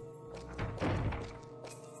soft.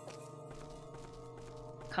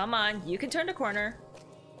 Come on, you can turn the corner.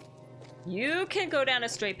 You can go down a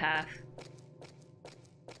straight path.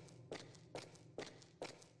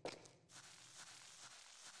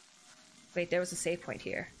 Wait, there was a save point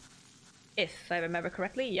here. If I remember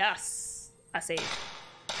correctly, yes! A save.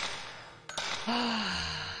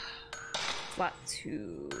 Slot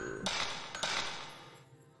 2.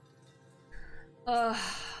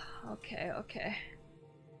 Okay.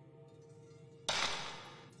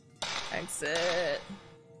 Exit.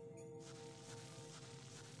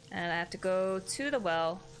 And I have to go to the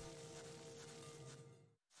well.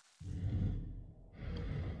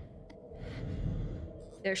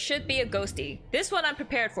 There should be a ghosty. This one I'm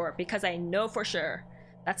prepared for because I know for sure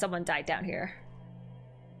that someone died down here.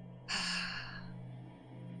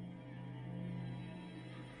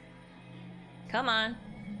 Come on.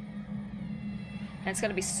 And it's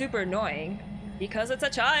gonna be super annoying because it's a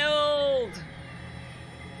child!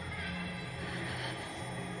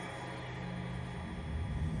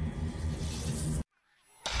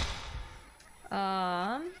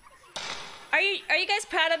 Are you guys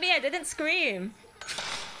proud of me? I didn't scream.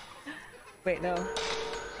 Wait, no.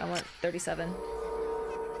 I want 37.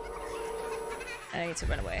 I need to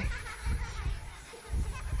run away.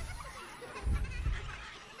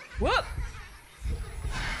 Whoop!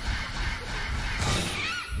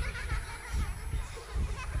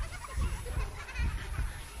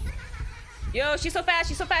 Yo, she's so fast,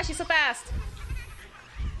 she's so fast, she's so fast!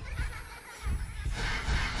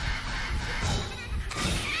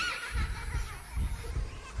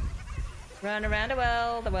 Run around the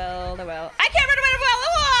well, the well, the well. I can't run around the well!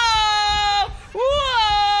 Whoa!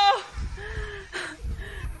 Whoa!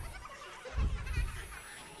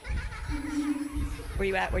 Where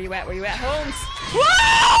you at? Where you at? Where you at? Holmes!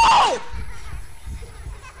 Whoa!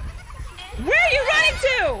 Where are you running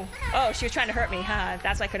to? Oh, she was trying to hurt me, huh?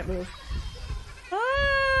 That's why I couldn't move. Ah!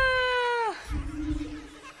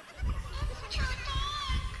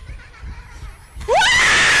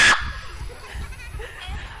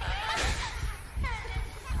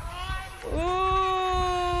 Ooh,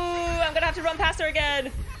 I'm gonna have to run past her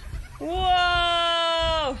again.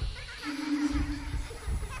 Whoa!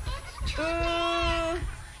 Ooh,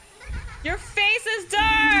 your face is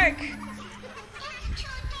dark.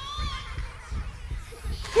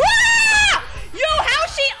 Ah! Yo, how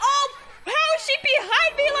is she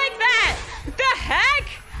behind me like that? The heck?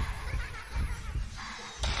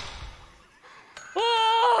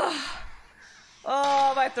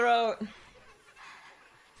 Oh, my throat.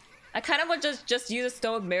 I kind of would just use a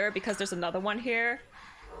stone mirror because there's another one here.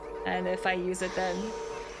 And if I use it then...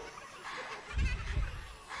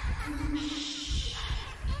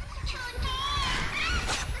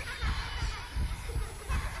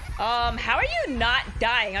 how are you not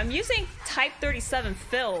dying? I'm using Type 37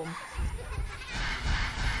 film.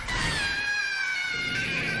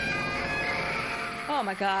 Oh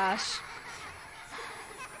my gosh.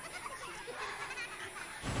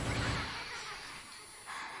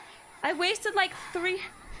 I wasted like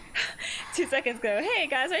 2 seconds ago. Hey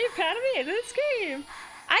guys, are you proud of me in this game?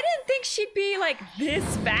 I didn't think she'd be like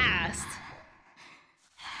this fast.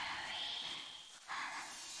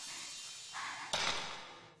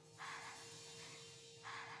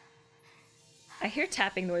 I hear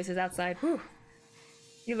tapping noises outside. Whew.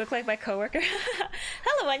 You look like my coworker.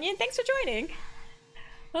 Hello, Onion. Thanks for joining.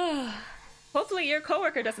 Hopefully your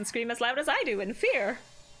coworker doesn't scream as loud as I do in fear.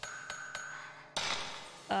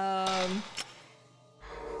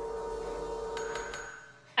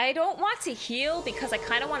 I don't want to heal because I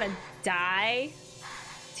kind of want to die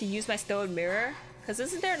to use my stone mirror. Because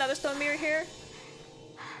isn't there another stone mirror here?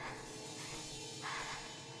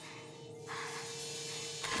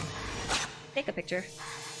 Take a picture.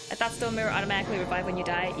 I thought stone mirror automatically revive when you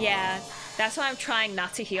die. Yeah, that's why I'm trying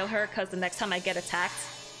not to heal her, because the next time I get attacked,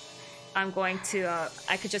 I'm going to,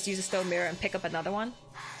 I could just use a stone mirror and pick up another one.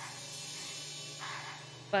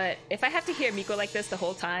 But if I have to hear Miko like this the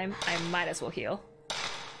whole time, I might as well heal.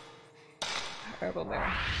 Herbal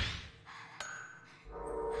mirror.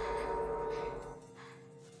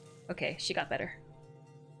 Okay, she got better.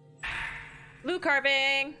 Blue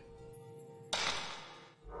carving!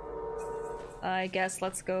 I guess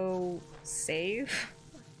let's go save.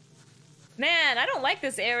 Man, I don't like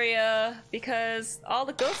this area because all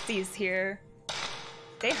the ghosties here,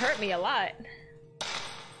 they hurt me a lot.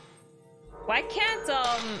 Why can't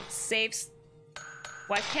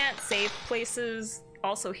save places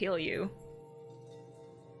also heal you?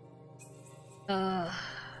 Yeah,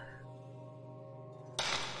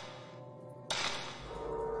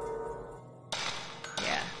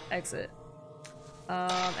 exit.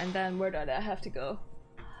 And then where did I have to go?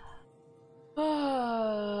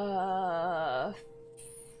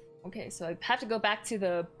 Okay, so I have to go back to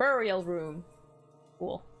the burial room.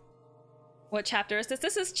 Cool. What chapter is this?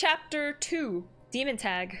 This is chapter 2, Demon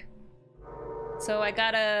Tag. So I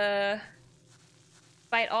gotta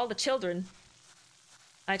fight all the children.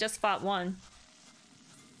 I just fought one.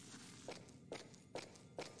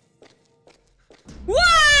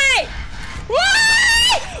 Why?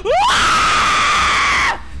 Why?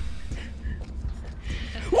 Why?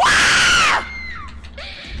 Why?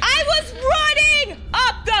 I was running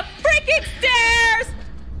up the freaking stairs.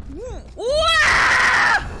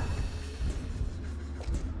 Why?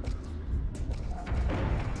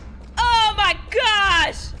 Oh my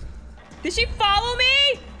gosh! Did she follow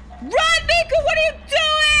me? Run, Miku! What are you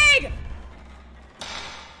doing?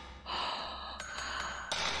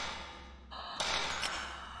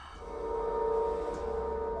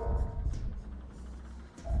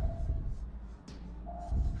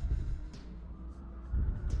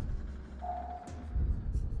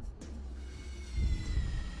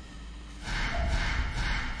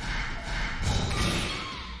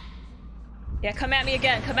 Yeah, come at me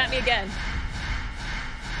again. Come at me again.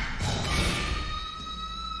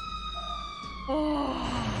 Oh.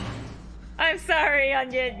 I'm sorry,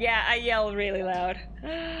 Onion. Yeah, I yell really loud.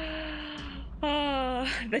 Oh,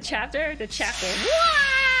 the chapter? The chapter.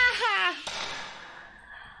 Wah!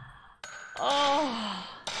 Oh.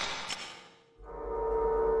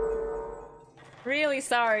 Really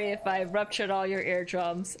sorry if I ruptured all your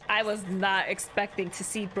eardrums. I was not expecting to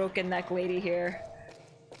see Broken Neck Lady here.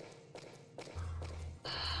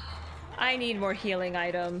 I need more healing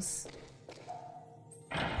items.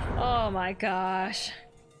 Oh my gosh.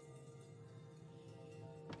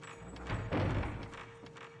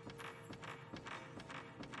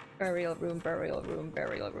 Burial room, burial room,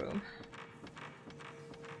 burial room.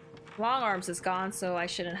 Long Arms is gone, so I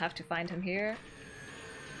shouldn't have to find him here.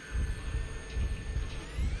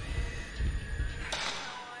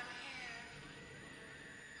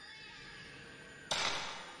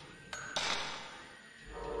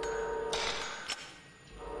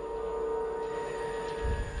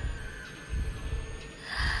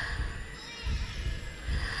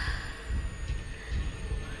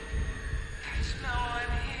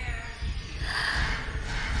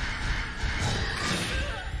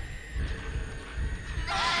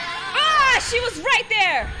 She was right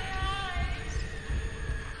there!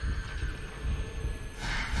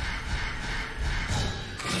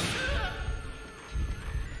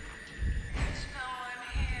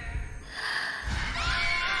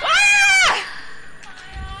 Ah!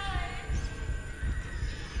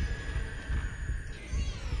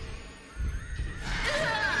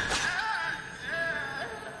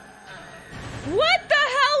 What the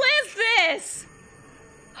hell is this?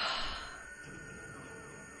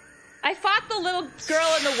 I fought the little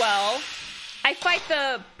girl in the well. I fight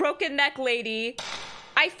the broken neck lady.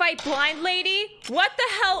 I fight blind lady. What the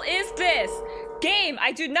hell is this? Game,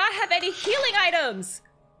 I do not have any healing items.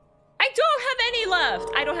 I don't have any left.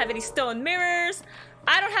 I don't have any stone mirrors.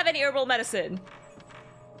 I don't have any herbal medicine.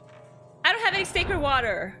 I don't have any sacred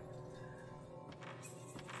water.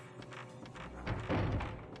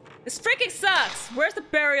 This freaking sucks. Where's the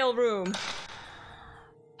burial room?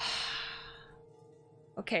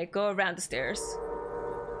 Okay, go around the stairs.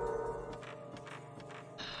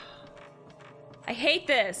 I hate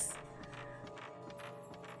this.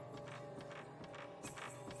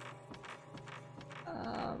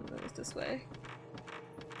 It was this way.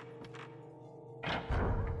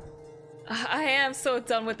 I am so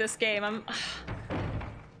done with this game.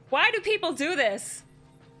 Why do people do this?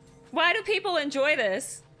 Why do people enjoy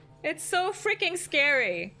this? It's so freaking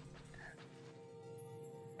scary.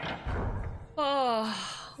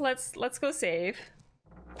 Oh, let's go save.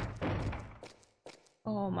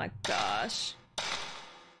 Oh my gosh.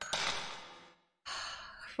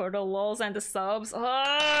 For the lulz and the subs.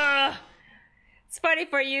 Oh, it's funny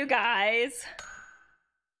for you guys.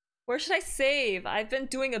 Where should I save? I've been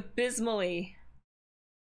doing abysmally.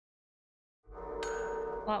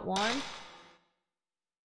 Lot 1.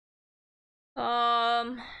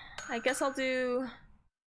 I guess I'll do...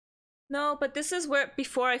 No, but this is where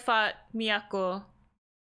before I fought Miyako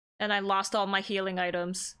and I lost all my healing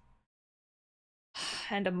items.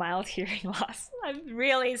 And a mild hearing loss. I'm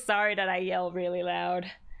really sorry that I yell really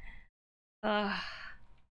loud.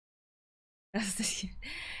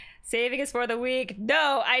 Saving is for the weak.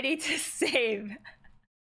 No, I need to save.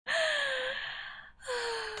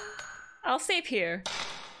 I'll save here.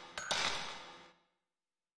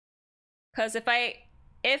 Because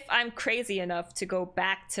if I'm crazy enough to go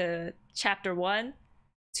back to chapter 1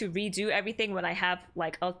 to redo everything when I have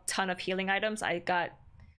like a ton of healing items, I got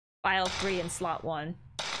file 3 in slot 1.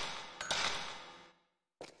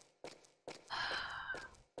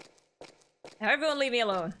 Now everyone leave me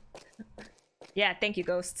alone. Yeah, thank you,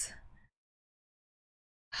 ghosts.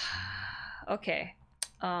 Okay.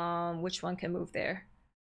 Which one can move there?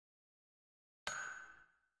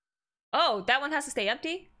 Oh, that one has to stay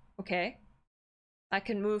empty? Okay. I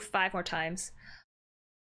can move 5 more times.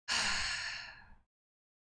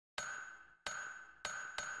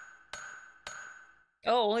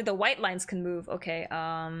 Oh, only the white lines can move. Okay,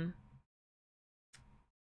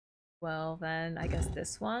 well then, I guess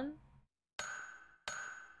this one.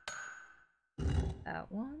 That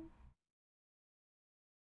one.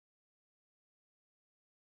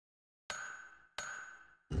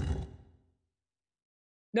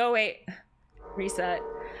 No, wait. Reset.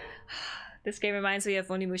 This game reminds me of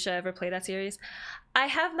Onimusha. Ever played that series? I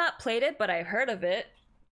have not played it, but I heard of it.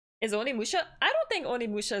 Is Onimusha? I don't think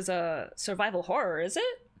Onimusha is a survival horror, is it?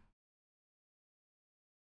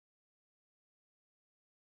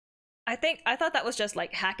 I thought that was just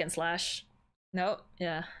like hack and slash. No,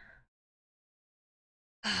 yeah.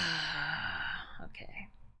 Okay.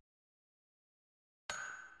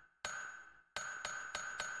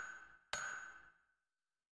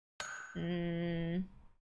 Mm.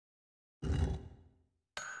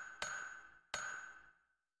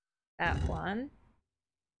 That one.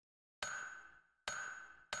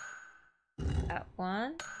 That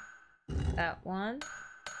one. That one.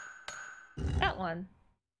 That one.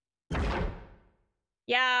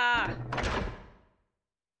 Yeah!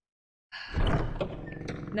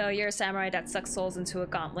 No, you're a samurai that sucks souls into a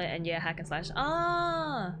gauntlet and yeah, hack and slash.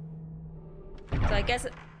 Ah! So I guess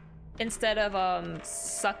instead of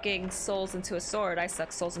sucking souls into a sword, I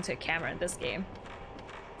suck souls into a camera in this game.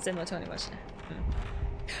 Similar to animation.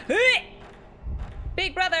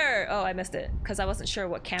 Big brother! Oh, I missed it because I wasn't sure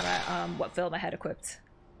what camera, what film I had equipped.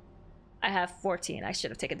 I have 14. I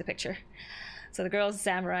should have taken the picture. So the girl's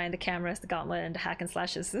samurai and the camera is the gauntlet and the hack and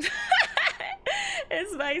slashes.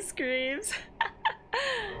 It's my screams.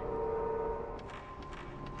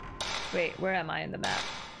 Wait, where am I in the map?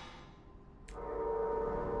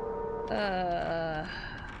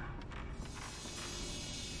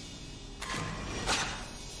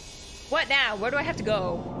 What now? Where do I have to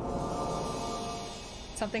go?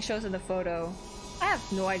 Something shows in the photo. I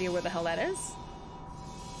have no idea where the hell that is.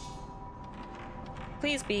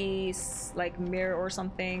 Please be like mirror or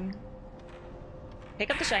something. Pick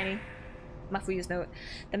up the shiny. Mafuyu's note.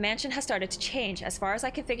 The mansion has started to change. As far as I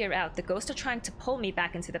can figure out, the ghosts are trying to pull me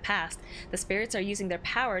back into the past. The spirits are using their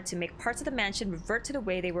power to make parts of the mansion revert to the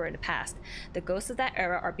way they were in the past. The ghosts of that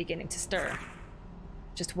era are beginning to stir.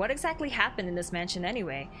 Just what exactly happened in this mansion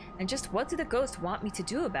anyway? And just what do the ghosts want me to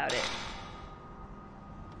do about it?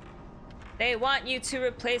 They want you to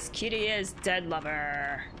replace Kirie's dead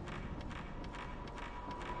lover.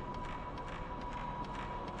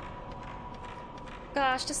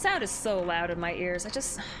 Gosh, the sound is so loud in my ears. I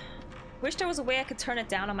just wish there was a way I could turn it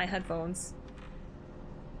down on my headphones.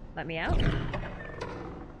 Let me out.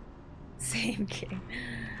 Same game.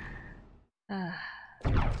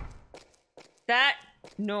 That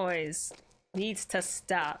noise needs to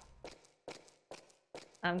stop.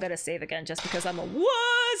 I'm gonna save again just because I'm a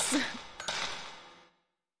wuss!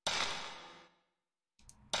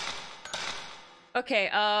 Okay,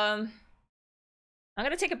 I'm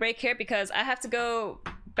gonna take a break here because I have to go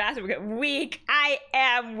bathroom. Weak! I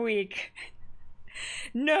am weak!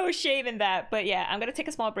 No shame in that, but yeah, I'm gonna take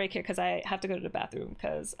a small break here because I have to go to the bathroom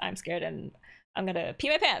because I'm scared and I'm gonna pee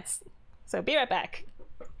my pants. So be right back.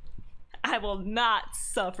 I will not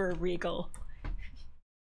suffer, Regal.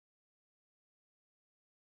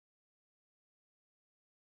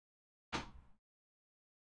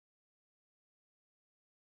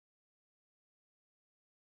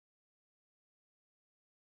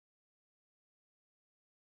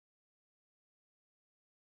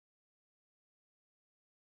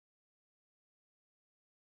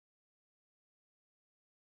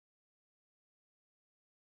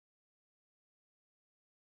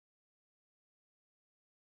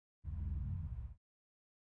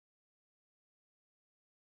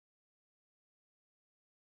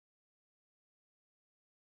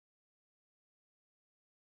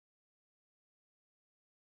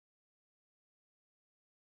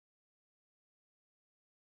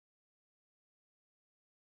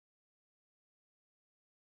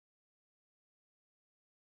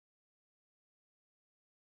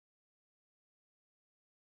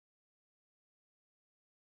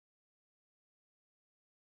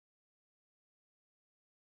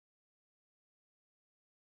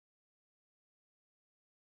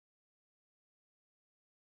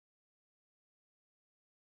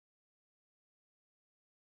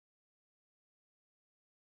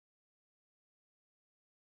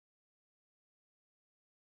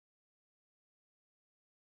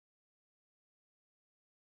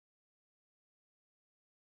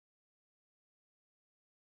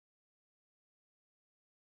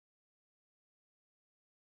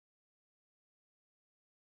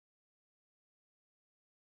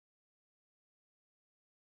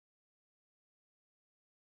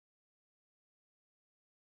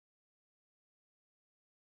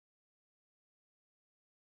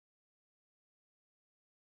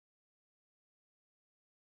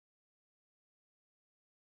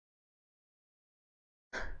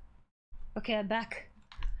 Okay, I'm back.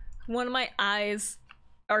 One of my eyes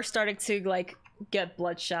are starting to like get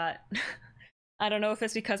bloodshot. I don't know if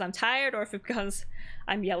it's because I'm tired or if it's because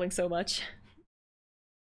I'm yelling so much.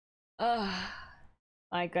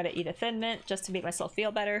 I gotta eat a Thin Mint just to make myself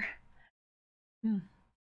feel better.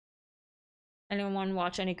 Anyone want to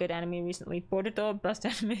watch any good anime recently? Boruto, best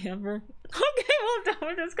anime ever. Okay, well done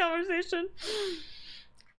with this conversation.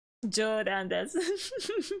 Jordan des.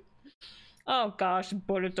 Oh gosh,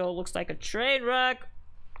 Boruto looks like a train wreck.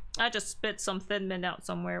 I just spit some Thin Mint out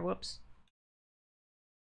somewhere, whoops.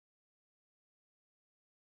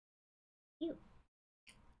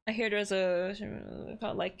 I hear there's a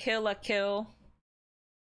called like Kill la Kill.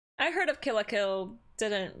 I heard of Kill la Kill,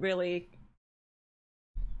 didn't really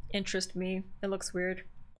interest me. It looks weird.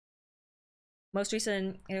 Most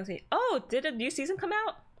recent, oh, did a new season come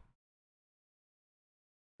out?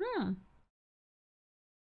 Hmm.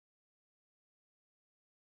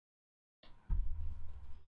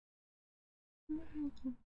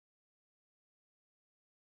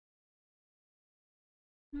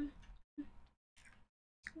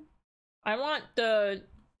 I want the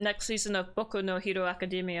next season of Boku no Hero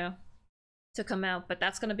Academia to come out, but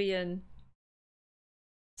that's gonna be in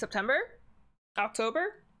September?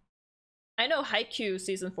 October? I know Haikyuu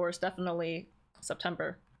season 4 is definitely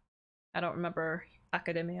September. I don't remember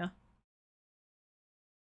Academia.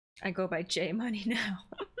 I go by J Money now.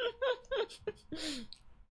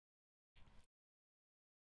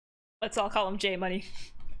 Let's all call him J Money.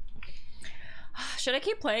 Should I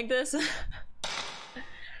keep playing this?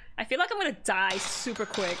 I feel like I'm gonna die super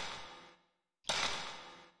quick.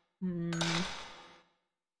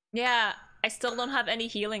 Yeah, I still don't have any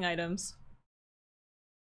healing items.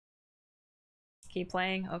 Keep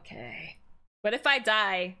playing? Okay. But if I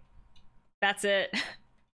die, that's it.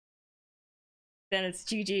 Then it's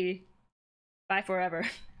GG. Bye forever.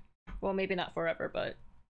 Well, maybe not forever, but...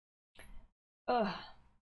 Ugh.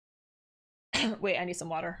 Wait, I need some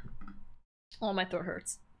water. Oh, my throat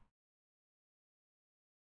hurts.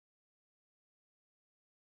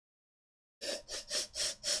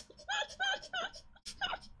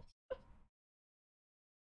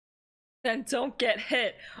 Then don't get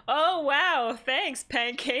hit. Oh, wow. Thanks,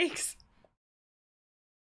 pancakes.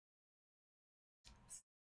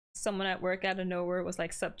 Someone at work out of nowhere was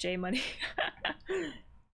like, sup, J Money.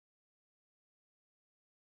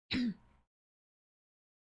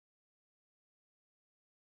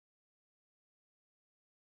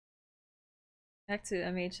 Back to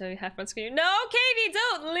MHW half on screen. No, Katie,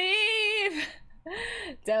 don't leave!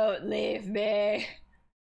 Don't leave me.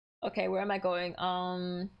 Okay, where am I going?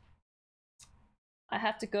 I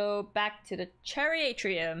have to go back to the Cherry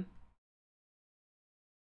Atrium.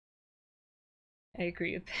 I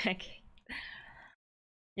agree with Becky.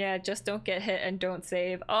 Yeah, just don't get hit and don't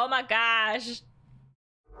save. Oh my gosh!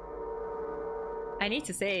 I need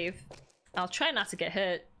to save. I'll try not to get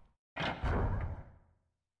hit.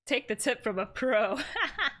 Take the tip from a pro.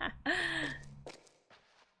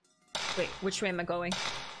 Wait, which way am I going?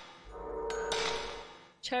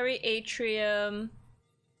 Cherry Atrium.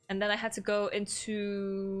 And then I had to go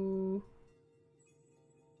into...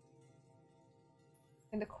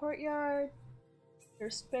 in the courtyard.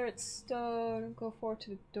 There's Spirit Stone. Go forward to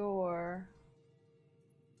the door.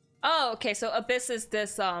 Oh, okay, so Abyss is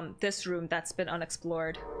this this room that's been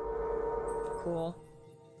unexplored. Cool.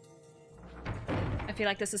 I feel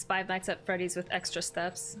like this is Five Nights at Freddy's with extra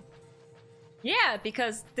steps. Yeah,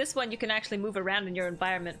 because this one you can actually move around in your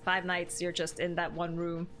environment. Five Nights, you're just in that one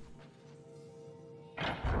room.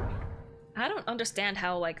 I don't understand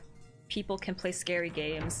how, like, people can play scary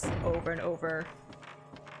games over and over.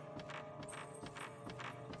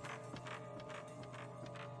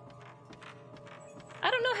 I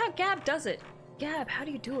don't know how Gab does it. Gab, how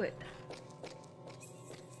do you do it?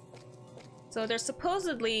 So there's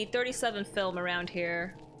supposedly 37 film around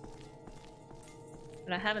here,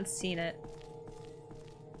 but I haven't seen it.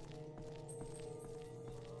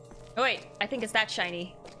 Oh wait, I think it's that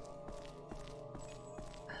shiny.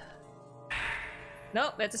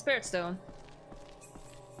 Nope, it's a Spirit Stone.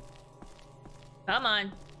 Come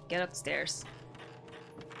on, get upstairs.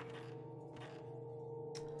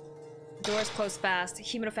 Doors closed fast.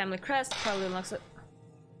 Himino family crest probably unlocks it.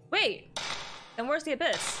 Wait, then where's the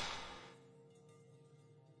Abyss?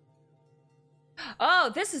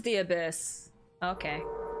 Oh, this is the Abyss. Okay.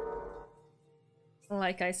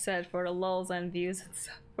 Like I said, for the lulz and views.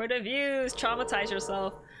 For the views, traumatize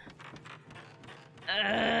yourself.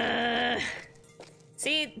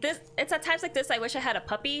 See, this, it's at times like this I wish I had a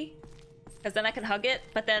puppy, because then I could hug it,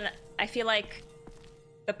 but then I feel like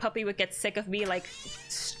the puppy would get sick of me, like,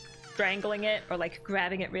 strangling it or like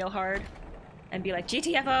grabbing it real hard and be like,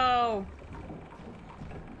 GTFO!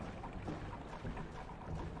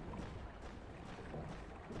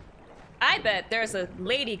 I bet there's a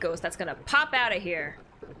lady ghost that's gonna pop out of here.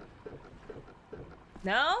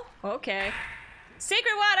 No? Okay.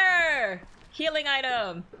 Secret water! Healing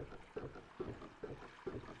item!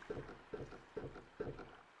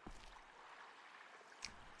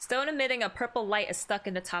 Stone emitting a purple light is stuck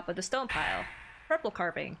in the top of the stone pile. Purple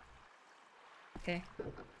carving. Okay.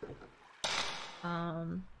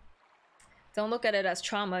 Don't look at it as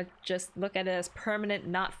trauma, just look at it as permanent,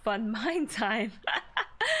 not fun mind time.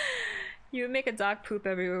 You would make a dog poop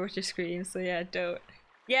everywhere with your screams, so yeah, don't.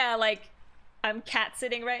 Yeah, like, I'm cat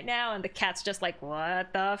sitting right now, and the cat's just like,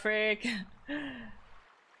 what the frick?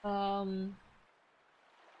 Oh!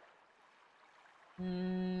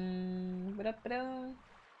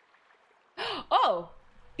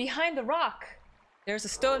 Behind the rock! There's a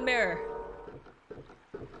stone mirror.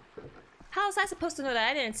 How was I supposed to know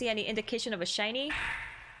that? I didn't see any indication of a shiny.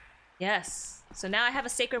 Yes. So now I have a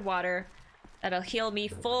sacred water that'll heal me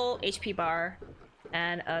full HP bar,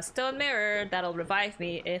 and a stone mirror that'll revive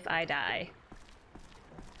me if I die.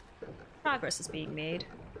 Progress is being made.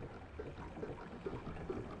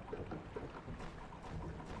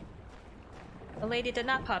 The lady did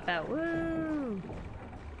not pop out. Woo!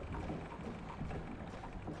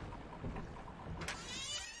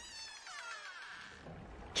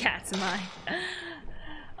 Cat's mine.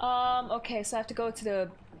 Okay, so I have to go to the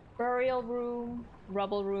burial room,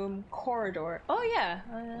 rubble room, corridor. Oh yeah.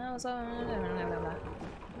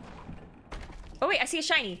 Oh wait, I see a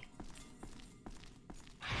shiny.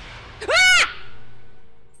 Ah!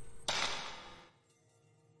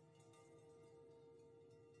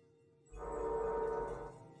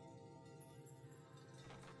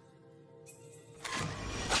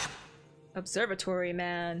 Observatory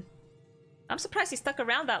man. I'm surprised he stuck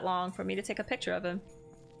around that long for me to take a picture of him.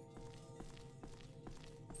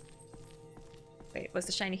 Wait, was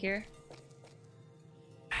the shiny here?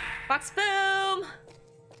 Box boom!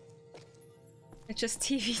 It's just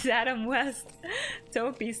TV's Adam West.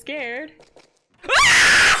 Don't be scared.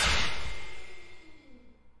 Ah!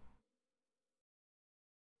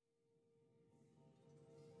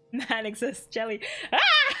 Man exists, jelly. Ah!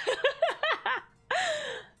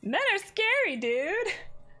 Men are scary, dude.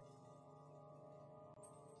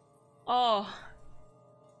 Oh.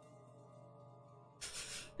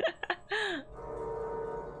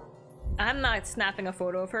 I'm not snapping a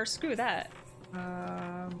photo of her. Screw that.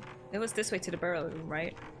 It was this way to the burial room,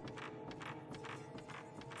 right?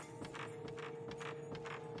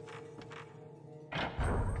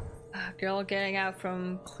 Girl getting out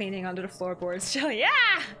from cleaning under the floorboards. Yeah!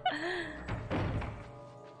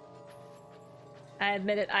 I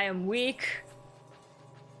admit it, I am weak.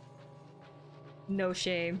 No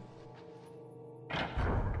shame.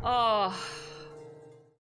 Oh.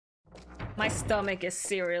 My stomach is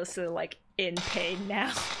seriously, like, in pain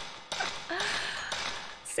now.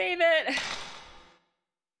 Save it!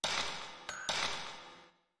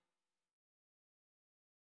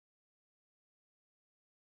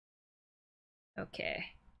 Okay.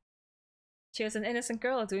 She was an innocent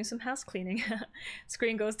girl doing some house cleaning.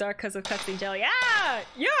 Screen goes dark because of cutscene jelly. Ah!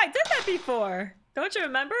 Yeah, I did that before! Don't you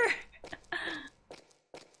remember?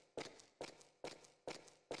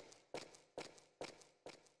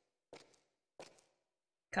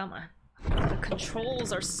 Come on. The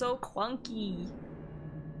controls are so clunky.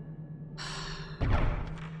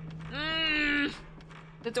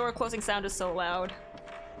 The door closing sound is so loud.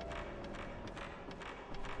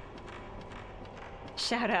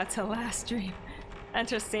 Shout out to last stream.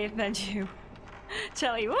 Enter save menu.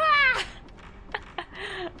 Jelly, wah!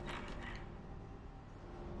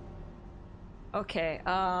 Okay,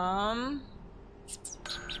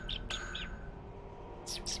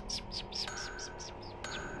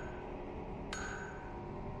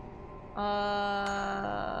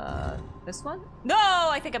 this one? No,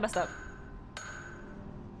 I think I messed up.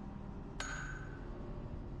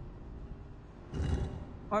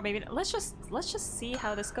 Or maybe let's just see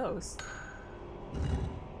how this goes.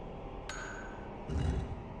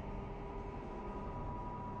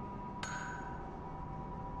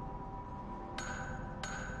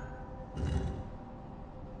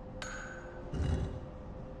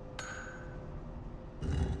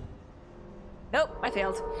 Nope, I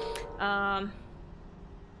failed.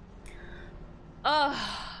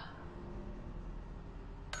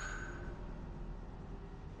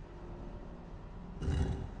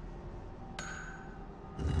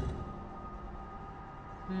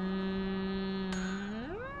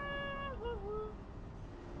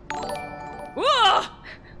 Whoa!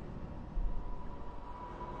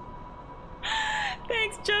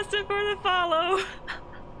 Thanks, Justin, for the follow.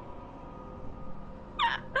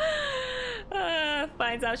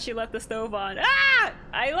 Finds out she left the stove on. Ah!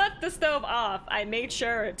 I left the stove off. I made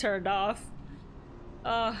sure it turned off.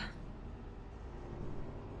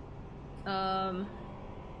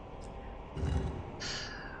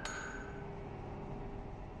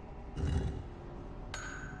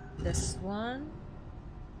 This one.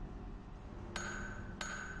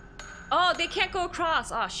 Oh, they can't go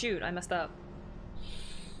across. Oh, shoot. I messed up.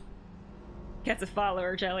 Gets a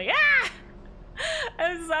follower, Jelly. Ah!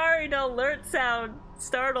 I'm sorry, the alert sound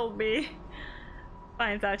startled me.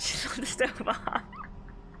 finds out she's on the stove off.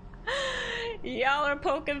 Y'all are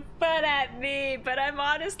poking fun at me, but I'm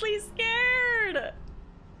honestly scared.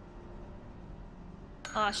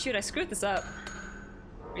 Aw, shoot, I screwed this up.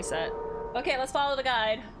 Reset. Okay, let's follow the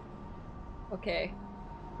guide. Okay.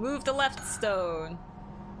 Move the left stone.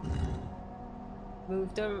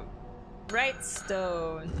 Move the right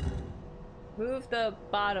stone. Move the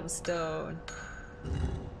bottom stone.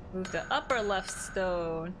 Move the upper left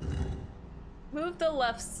stone. Move the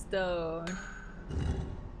left stone.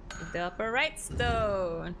 Move the upper right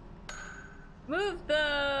stone. Move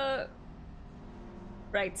the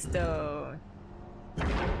right stone.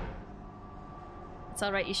 It's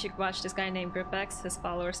alright, you should watch this guy named Gripex. His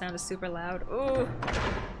follower sound is super loud. Ooh.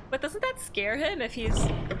 But doesn't that scare him if he's,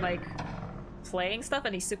 like, playing stuff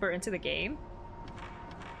and he's super into the game?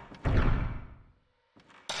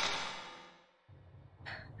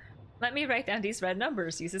 Let me write down these red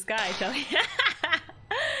numbers. Use this guy, Shelly.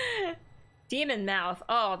 Demon mouth.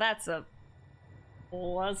 Oh, that's a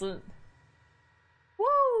pleasant.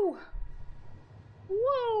 Woo!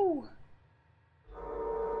 Woo!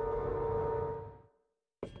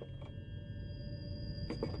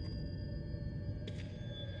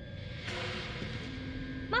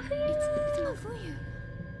 Mafuyu! It's Mafuyu.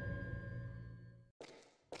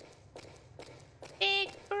 Big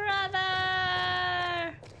brother!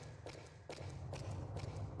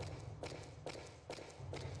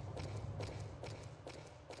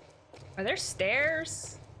 Are there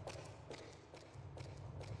stairs?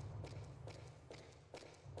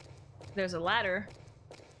 There's a ladder.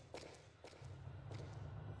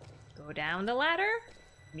 Go down the ladder?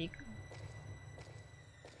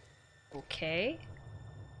 Okay.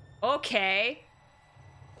 Okay.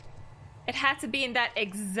 It had to be in that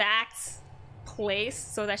exact place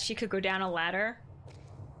so that she could go down a ladder.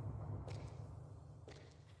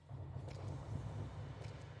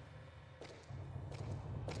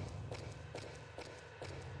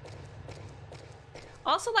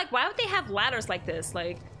 Also, like, why would they have ladders like this?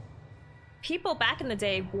 Like, people back in the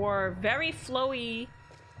day wore very flowy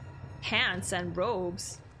pants and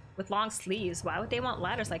robes with long sleeves. Why would they want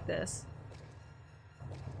ladders like this?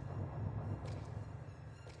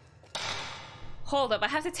 Hold up, I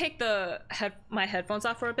have to take my headphones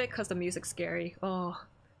off for a bit because the music's scary. Oh,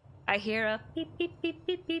 I hear a beep beep beep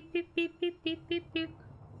beep beep beep beep beep beep beep beep.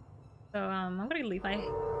 So I'm gonna leave my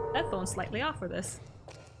headphones slightly off for this.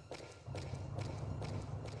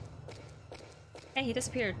 Hey, he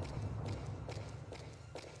disappeared.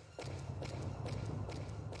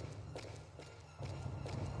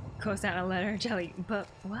 Goes down a ladder, Jelly, but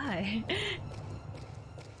why?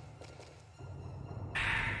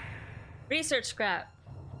 Research scrap.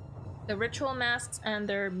 The ritual masks and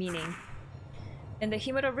their meaning. In the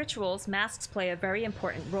Humidor rituals, masks play a very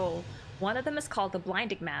important role. One of them is called the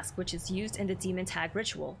blinding mask, which is used in the demon tag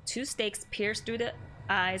ritual. 2 stakes pierce through the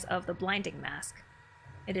eyes of the blinding mask.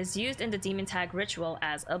 It is used in the demon tag ritual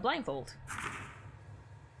as a blindfold.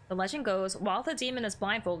 The legend goes, while the demon is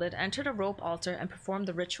blindfolded, enter the rope altar and perform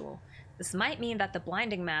the ritual. This might mean that the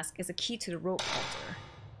blinding mask is a key to the rope altar.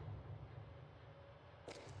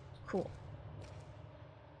 Cool.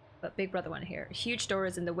 But Big Brother went here. A huge door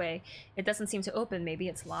is in the way. It doesn't seem to open. Maybe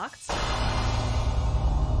it's locked?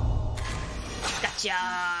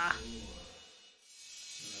 Gotcha!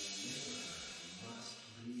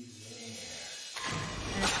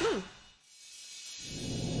 And it's blue.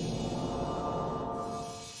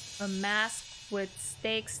 A mask with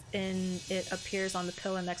stakes in it appears on the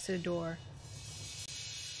pillar next to the door.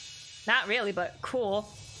 Not really, but cool.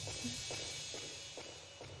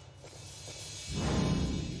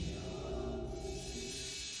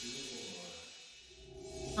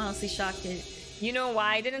 Honestly shocked. You know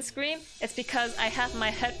why I didn't scream? It's because I have my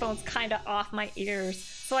headphones kinda off my ears,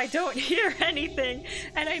 so I don't hear anything,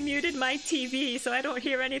 and I muted my TV, so I don't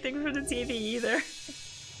hear anything from the TV either.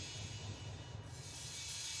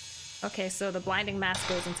 Okay, so the blinding mask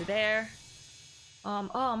goes into there.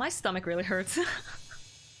 Oh, my stomach really hurts.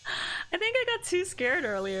 I think I got too scared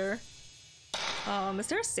earlier. Is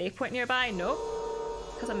there a save point nearby? Nope.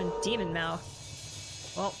 Because I'm in demon mouth.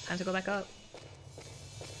 Well, time to go back up.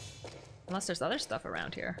 Unless there's other stuff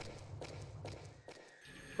around here.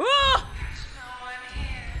 Oh!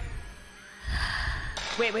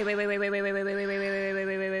 Wait.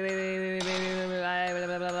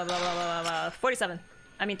 47.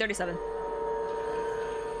 I mean 37.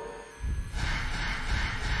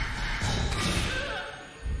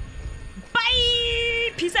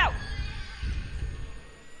 Bye! Peace out!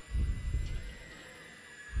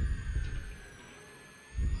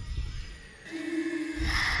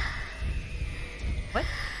 What?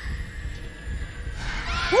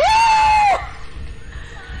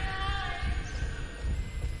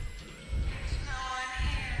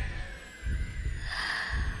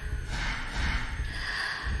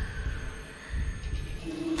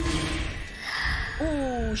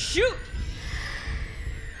 Oh, shoot!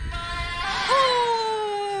 Oh!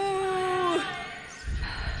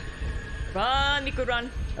 Run, Miku, run.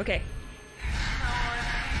 Okay.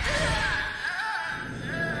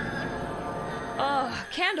 Oh,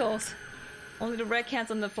 candles. Only the red cans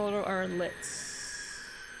on the photo are lit.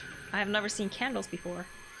 I have never seen candles before.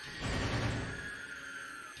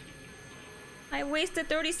 I wasted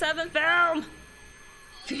 37 film!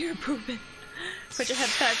 Fear improvement. Put your head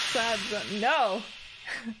back side. No!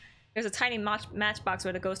 There's a tiny matchbox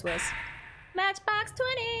where the ghost was. Matchbox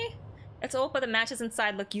 20! It's old, but the matches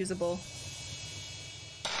inside look usable.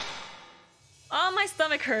 Oh, my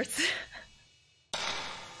stomach hurts.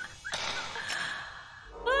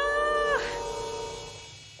 Ah.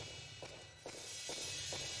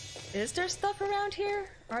 Is there stuff around here?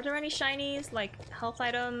 Are there any shinies? Like health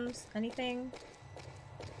items? Anything?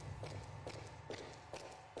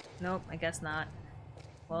 Nope, I guess not.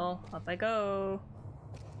 Well, up I go.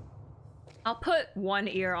 I'll put one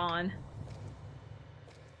ear on.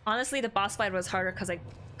 Honestly, the boss fight was harder because I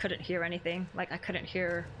couldn't hear anything. Like, I couldn't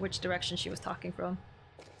hear which direction she was talking from.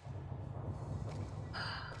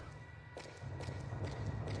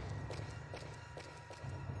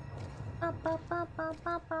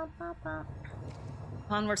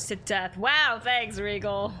 Onwards to death. Wow, thanks,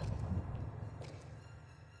 Regal.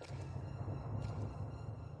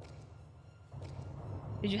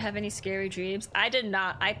 Did you have any scary dreams? I did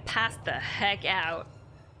not. I passed the heck out.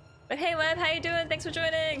 But hey, Web, how you doing? Thanks for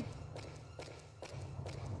joining.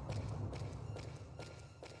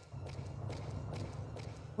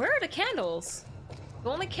 Where are the candles?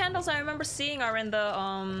 The only candles I remember seeing are in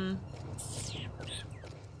the,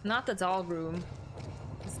 not the doll room.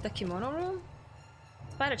 Is it the kimono room?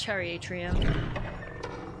 It's by the cherry atrium.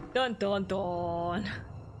 Dun dun dun.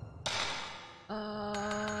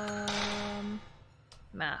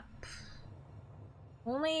 Map.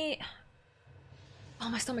 Only... Oh,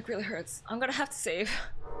 my stomach really hurts. I'm gonna have to save.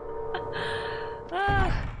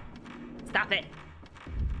 Ah. Stop it.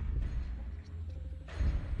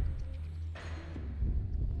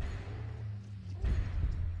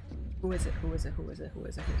 Who is it? Who is it? Who is it? Who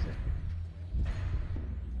is it? Who is it?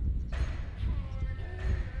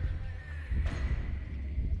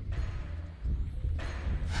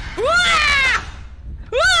 Wah!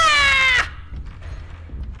 Wah!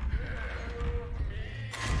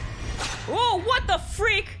 Whoa, what the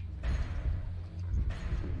freak?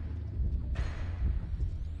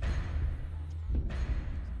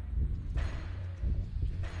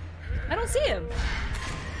 I don't see him.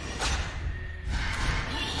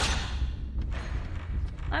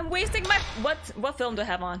 I'm wasting my... What film do I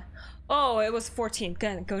have on? Oh, it was 14.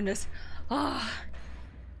 Goodness. Oh.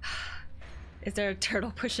 Is there a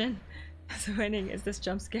turtle pushing? Is winning? Is this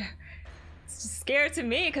jump scare? It's just scared to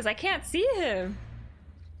me because I can't see him.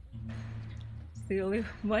 It's the only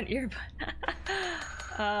one earbud.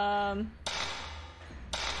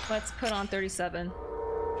 Let's put on 37.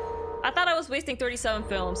 I thought I was wasting 37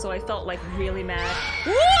 films, so I felt like really mad.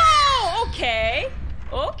 Whoa! Okay.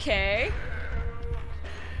 Okay.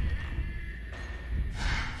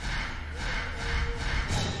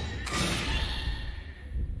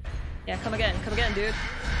 Yeah, come again, dude.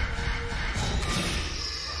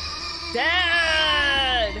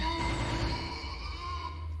 Dead!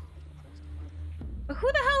 But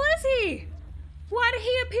who the hell is he? Why did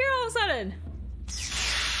he appear all of a sudden?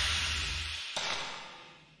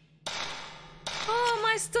 Oh,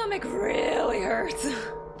 my stomach really hurts.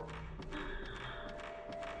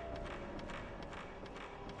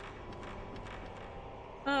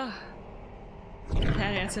 Oh.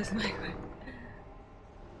 That answers my question.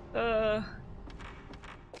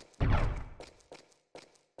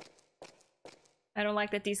 I don't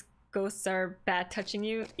like that these ghosts are bad touching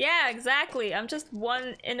you. Yeah, exactly. I'm just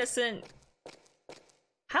one innocent...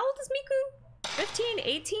 How old is Miku? 15?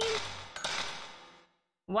 18?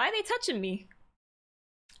 Why are they touching me?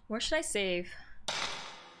 Where should I save?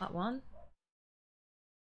 Not one?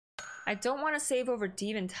 I don't want to save over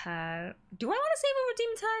Demon Tag. Do I want to save over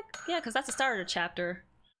Demon Tag? Yeah, because that's the start of the chapter.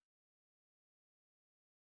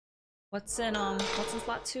 What's in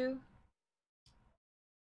slot 2?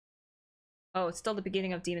 Oh, it's still the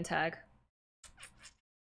beginning of Demon Tag.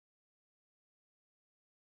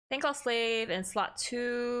 I think I'll slave in slot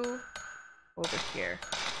 2 over here.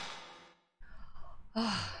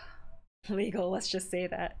 Oh, legal, let's just say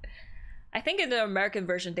that. I think in the American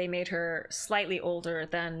version they made her slightly older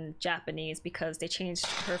than Japanese because they changed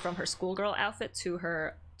her from her schoolgirl outfit to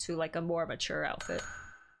like a more mature outfit.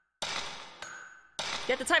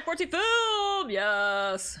 Get the Type 14 film!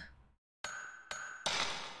 Yes!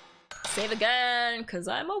 Save again, cause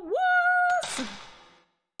I'm a wuss!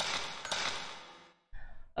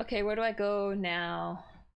 Okay, where do I go now?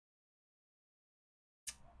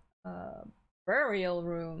 Burial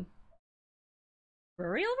room.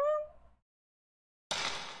 Burial room?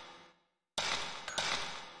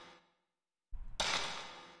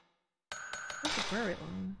 What's the burial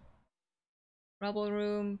room? Rubble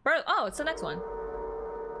room. Oh, it's the next one.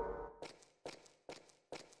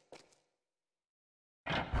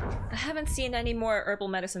 I haven't seen any more herbal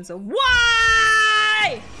medicine, so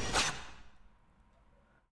why?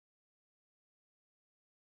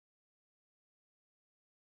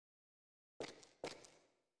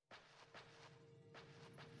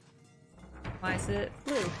 Why is it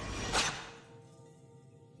blue?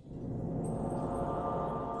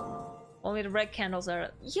 Only the red candles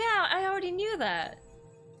are... Yeah, I already knew that.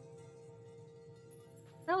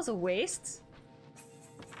 That was a waste.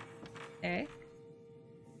 Okay.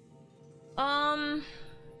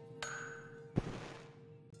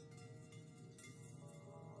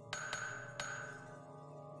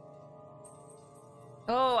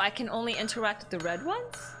 Oh, I can only interact with the red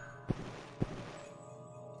ones?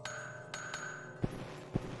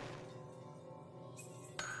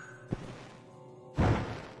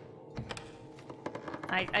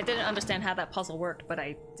 I didn't understand how that puzzle worked, but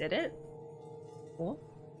I did it. Cool.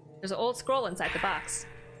 There's an old scroll inside the box.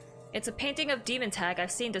 It's a painting of Demon Tag.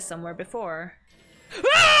 I've seen this somewhere before.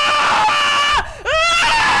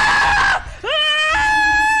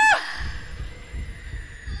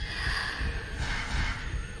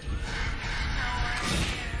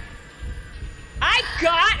 I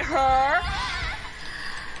got her!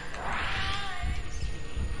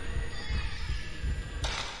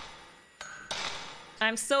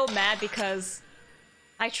 I'm so mad because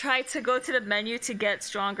I tried to go to the menu to get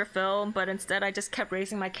stronger film, but instead I just kept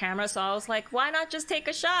raising my camera, so I was like, why not just take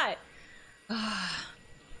a shot?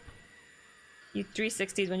 You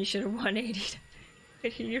 360s when you should have 180'd.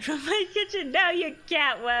 Could hear you from my kitchen. Now you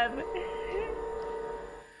cat web.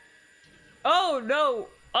 Oh no!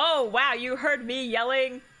 Oh wow, you heard me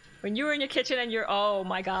yelling when you were in your kitchen and you're... Oh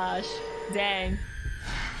my gosh. Dang.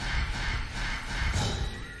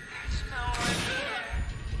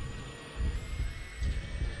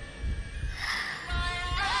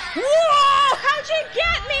 Whoa! How'd you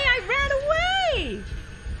get me? I ran away!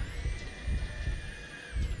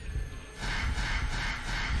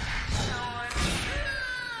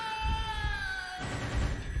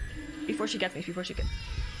 Before she gets me, before she gets...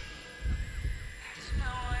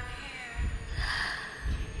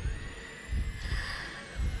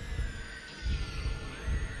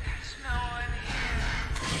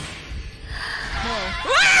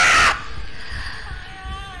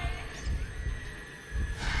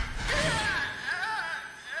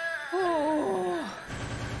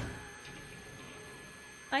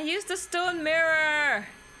 I used the stone mirror!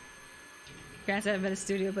 Granted, I'm in a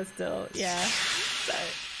studio, but still, yeah. Sorry.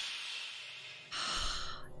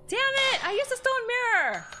 Damn it! I used the stone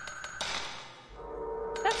mirror!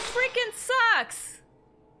 That freaking sucks!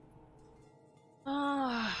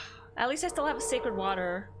 Oh, at least I still have a sacred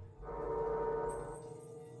water.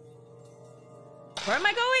 Where am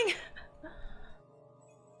I going?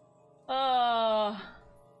 Oh.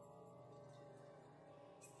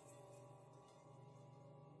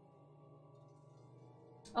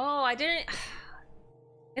 Oh, I didn't...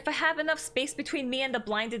 If I have enough space between me and the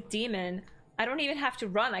blinded demon, I don't even have to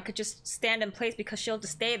run. I could just stand in place because she'll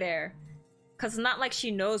just stay there. Because it's not like she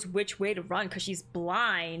knows which way to run because she's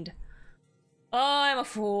blind. Oh, I'm a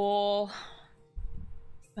fool.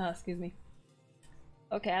 Oh, excuse me.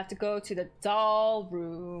 Okay, I have to go to the doll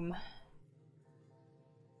room.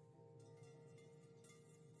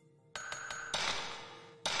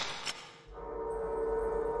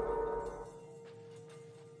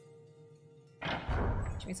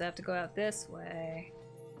 Which means I have to go out this way.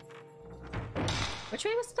 Which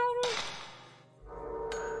way was the doll room?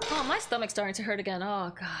 Oh, my stomach's starting to hurt again.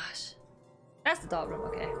 Oh, gosh. That's the doll room,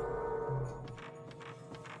 okay.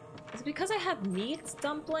 Is it because I have meat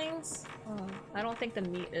dumplings? Oh, I don't think the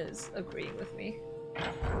meat is agreeing with me.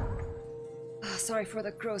 Oh, sorry for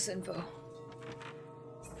the gross info.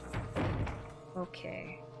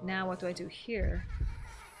 Okay, now what do I do here?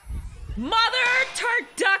 Mother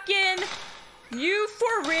turducken! You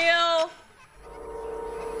for real?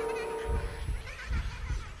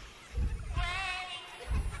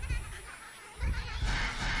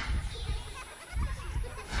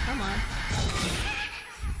 Come on.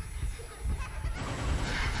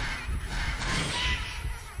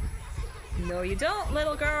 No, you don't,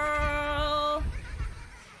 little girl.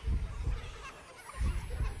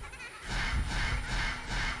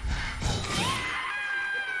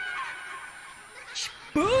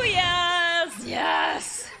 Booyahs!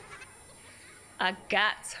 Yes! I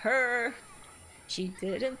got her. She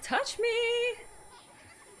didn't touch me.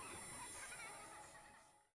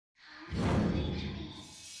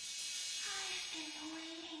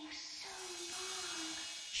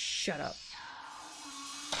 Shut up.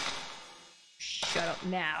 Shut up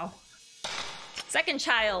now. Second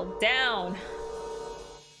child, down.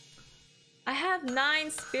 I have 9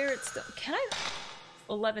 spirits. Can I?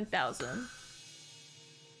 11,000.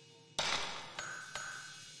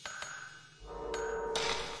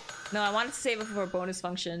 No, I wanted to save it for a bonus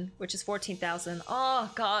function, which is 14,000. Oh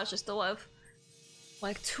gosh, I still have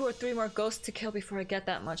like 2 or 3 more ghosts to kill before I get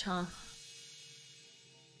that much, huh?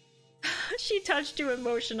 She touched you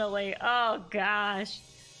emotionally. Oh gosh.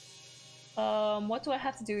 What do I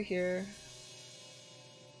have to do here?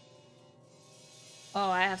 Oh,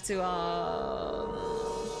 I have to,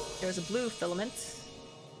 there's a blue filament.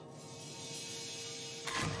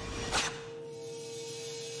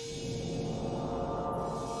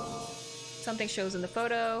 Something shows in the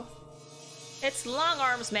photo. It's Long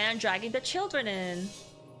Arms Man dragging the children in.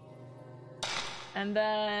 And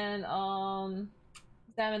then,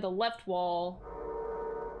 examine the left wall.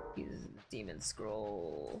 Use demon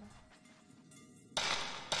scroll.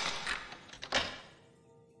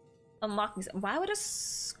 Unlocking. Why would a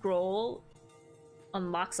scroll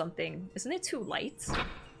unlock something? Isn't it too light?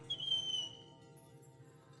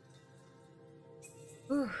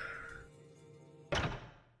 Ooh.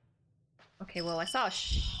 Okay, well, I saw a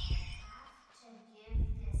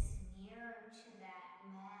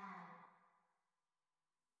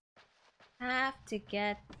have to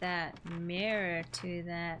get that mirror to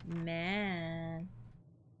that man.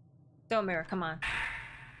 Stone mirror, come on.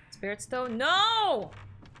 Spirit stone? No!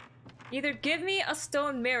 Either give me a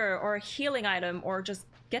stone mirror or a healing item or just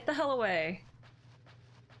get the hell away.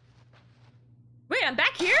 Wait, I'm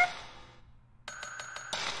back here?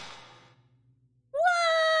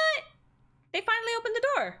 What? They finally opened the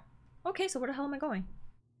door. Okay, so where the hell am I going?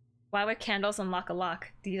 Why would candles unlock a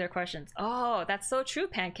lock? These are questions. Oh, that's so true,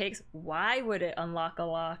 Pancakes. Why would it unlock a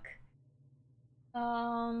lock?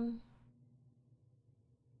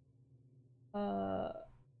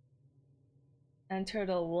 Enter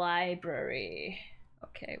the library.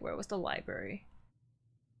 Okay, where was the library?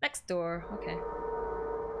 Next door, okay.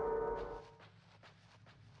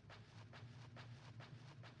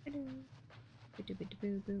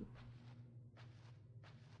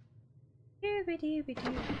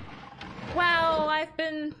 Wow, I've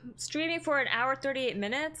been streaming for an hour 38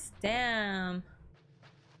 minutes? Damn.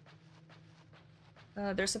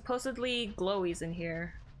 There's supposedly glowies in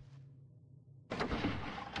here.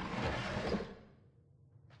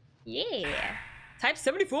 Yeah! Type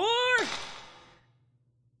 74!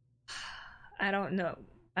 I don't know.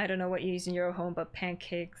 I don't know what you use in your home, but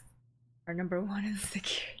pancakes are #1 in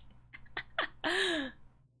security.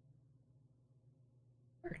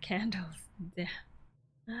 Or candles. Damn.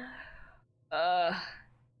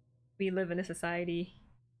 We live in a society.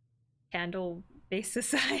 Candle-based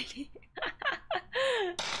society.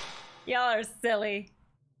 Y'all are silly.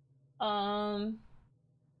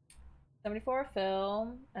 74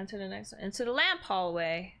 film. Enter the next one. Into the lamp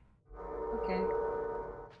hallway. Okay.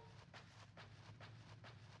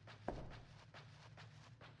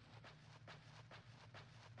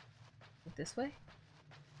 This way?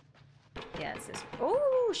 Yeah, it's this.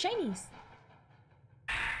 Oh, shinies!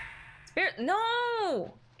 Spirit,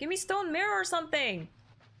 no! Give me stone mirror or something.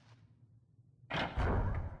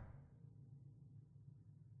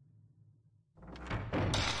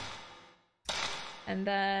 And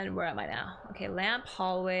then, where am I now? Okay, lamp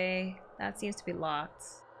hallway. That seems to be locked.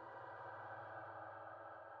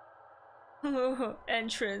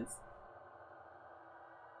 Entrance.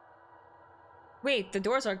 Wait, the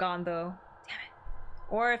doors are gone though. Damn it.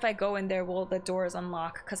 Or if I go in there, will the doors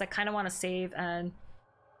unlock? Because I kind of want to save and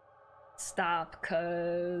stop,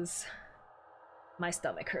 because my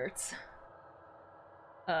stomach hurts.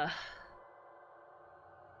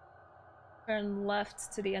 Turn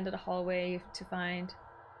left to the end of the hallway to find...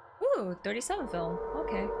 Ooh, 37 film.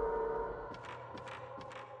 Okay.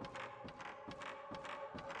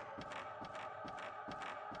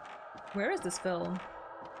 Where is this film?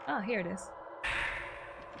 Ah, here it is.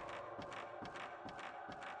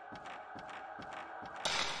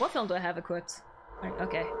 What film do I have equipped?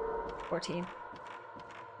 Okay, 14.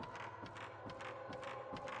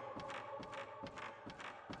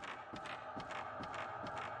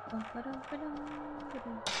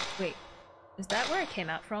 Wait, is that where I came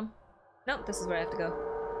out from? Nope, this is where I have to go.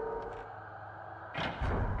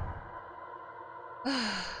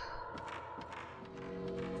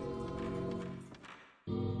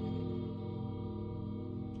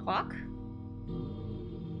 Clock?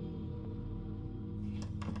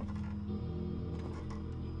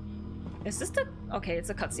 Is this the... Okay, it's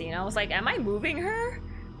a cutscene. I was like, am I moving her?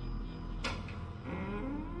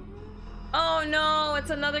 Oh no, it's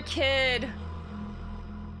another kid.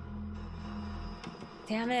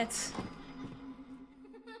 Damn it.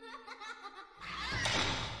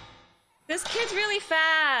 This kid's really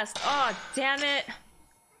fast. Oh, damn it.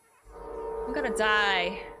 I'm gonna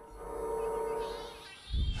die.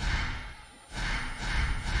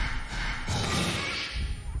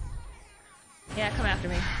 Yeah, come after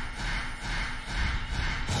me.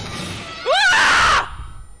 Ah!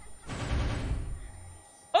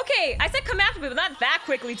 Okay, I said come after me, but not that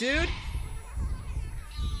quickly, dude.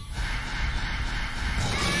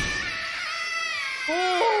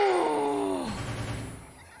 Oh.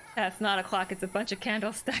 That's not a clock, it's a bunch of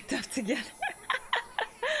candles stacked up together.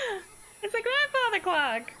 It's a grandfather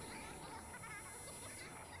clock.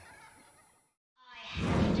 I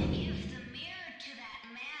have to give the mirror to that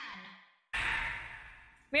man.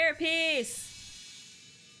 Mirror piece!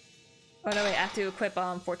 Oh no, wait, I have to equip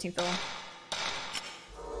 14th film.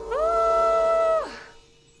 Woo!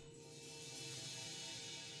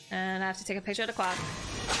 And I have to take a picture of the clock.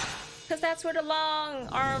 Because that's where the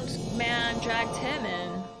long-armed man dragged him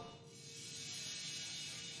in.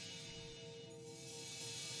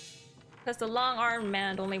 Because the long-armed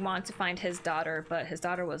man only wanted to find his daughter, but his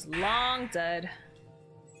daughter was long dead.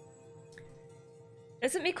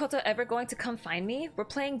 Isn't Mikoto ever going to come find me? We're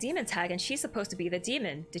playing demon tag and she's supposed to be the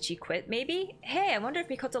demon. Did she quit, maybe? Hey, I wonder if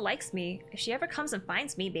Mikoto likes me. If she ever comes and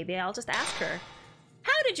finds me, maybe I'll just ask her.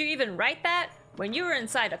 How did you even write that? When you were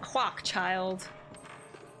inside a clock, child.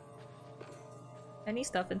 Any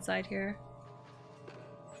stuff inside here?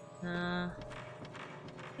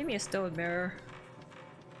 Give me a stone mirror.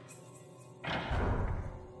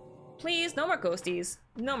 Please, no more ghosties.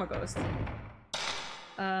 No more ghosts.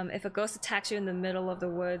 If a ghost attacks you in the middle of the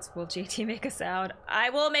woods, will JT make a sound? I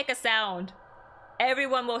will make a sound.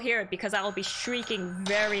 Everyone will hear it because I will be shrieking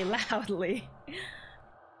very loudly.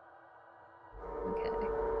 Okay.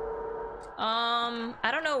 I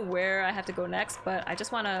don't know where I have to go next, but I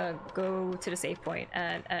just want to go to the save point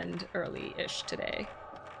and end early-ish today.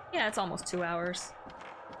 Yeah, it's almost 2 hours.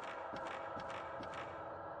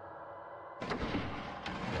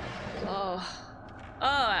 Oh.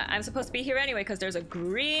 Oh, I'm supposed to be here anyway because there's a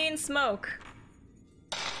green smoke.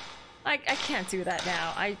 I can't do that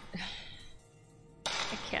now. I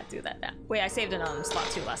can't do that now. Wait, I saved in slot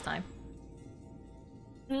 2 last time.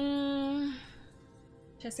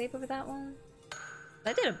 Should I save over that one?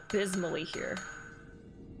 I did abysmally here.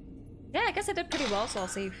 Yeah, I guess I did pretty well, so I'll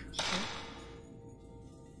save here.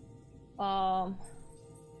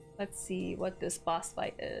 Let's see what this boss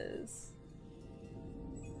fight is.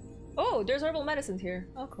 Oh, there's herbal medicines here.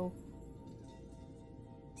 Oh, cool.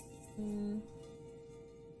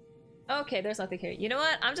 Okay, there's nothing here. You know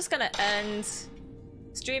what? I'm just gonna end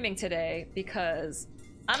streaming today because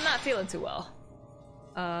I'm not feeling too well.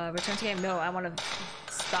 Return to game? No, I want to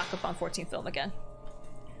stock up on 14th film again.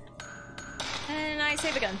 And I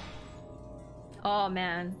save again. Oh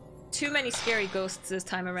man, too many scary ghosts this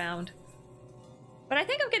time around. But I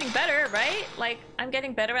think I'm getting better, right? Like, I'm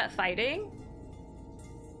getting better at fighting.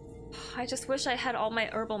 I just wish I had all my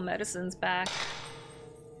herbal medicines back.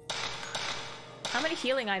 How many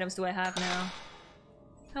healing items do I have now?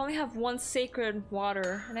 I only have 1 sacred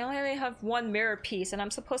water, and I only have 1 mirror piece, and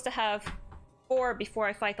I'm supposed to have 4 before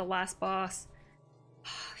I fight the last boss.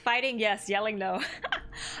 Fighting, yes. Yelling, no.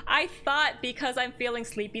 I thought because I'm feeling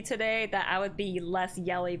sleepy today that I would be less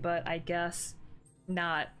yelly, but I guess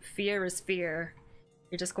not. Fear is fear.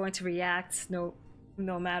 You're just going to react no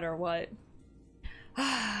matter what.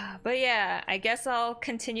 But yeah, I guess I'll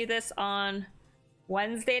continue this on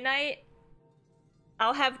Wednesday night.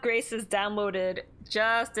 I'll have Grace's downloaded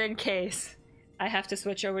just in case I have to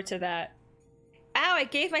switch over to that. Ow, I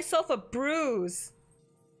gave myself a bruise.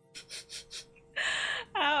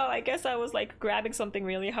 Ow, I guess I was like grabbing something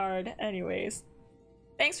really hard. Anyways,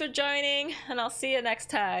 thanks for joining, and I'll see you next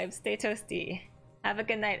time. Stay toasty. Have a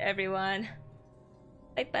good night, everyone.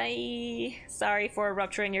 Bye bye. Sorry for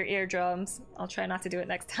rupturing your eardrums. I'll try not to do it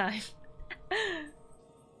next time.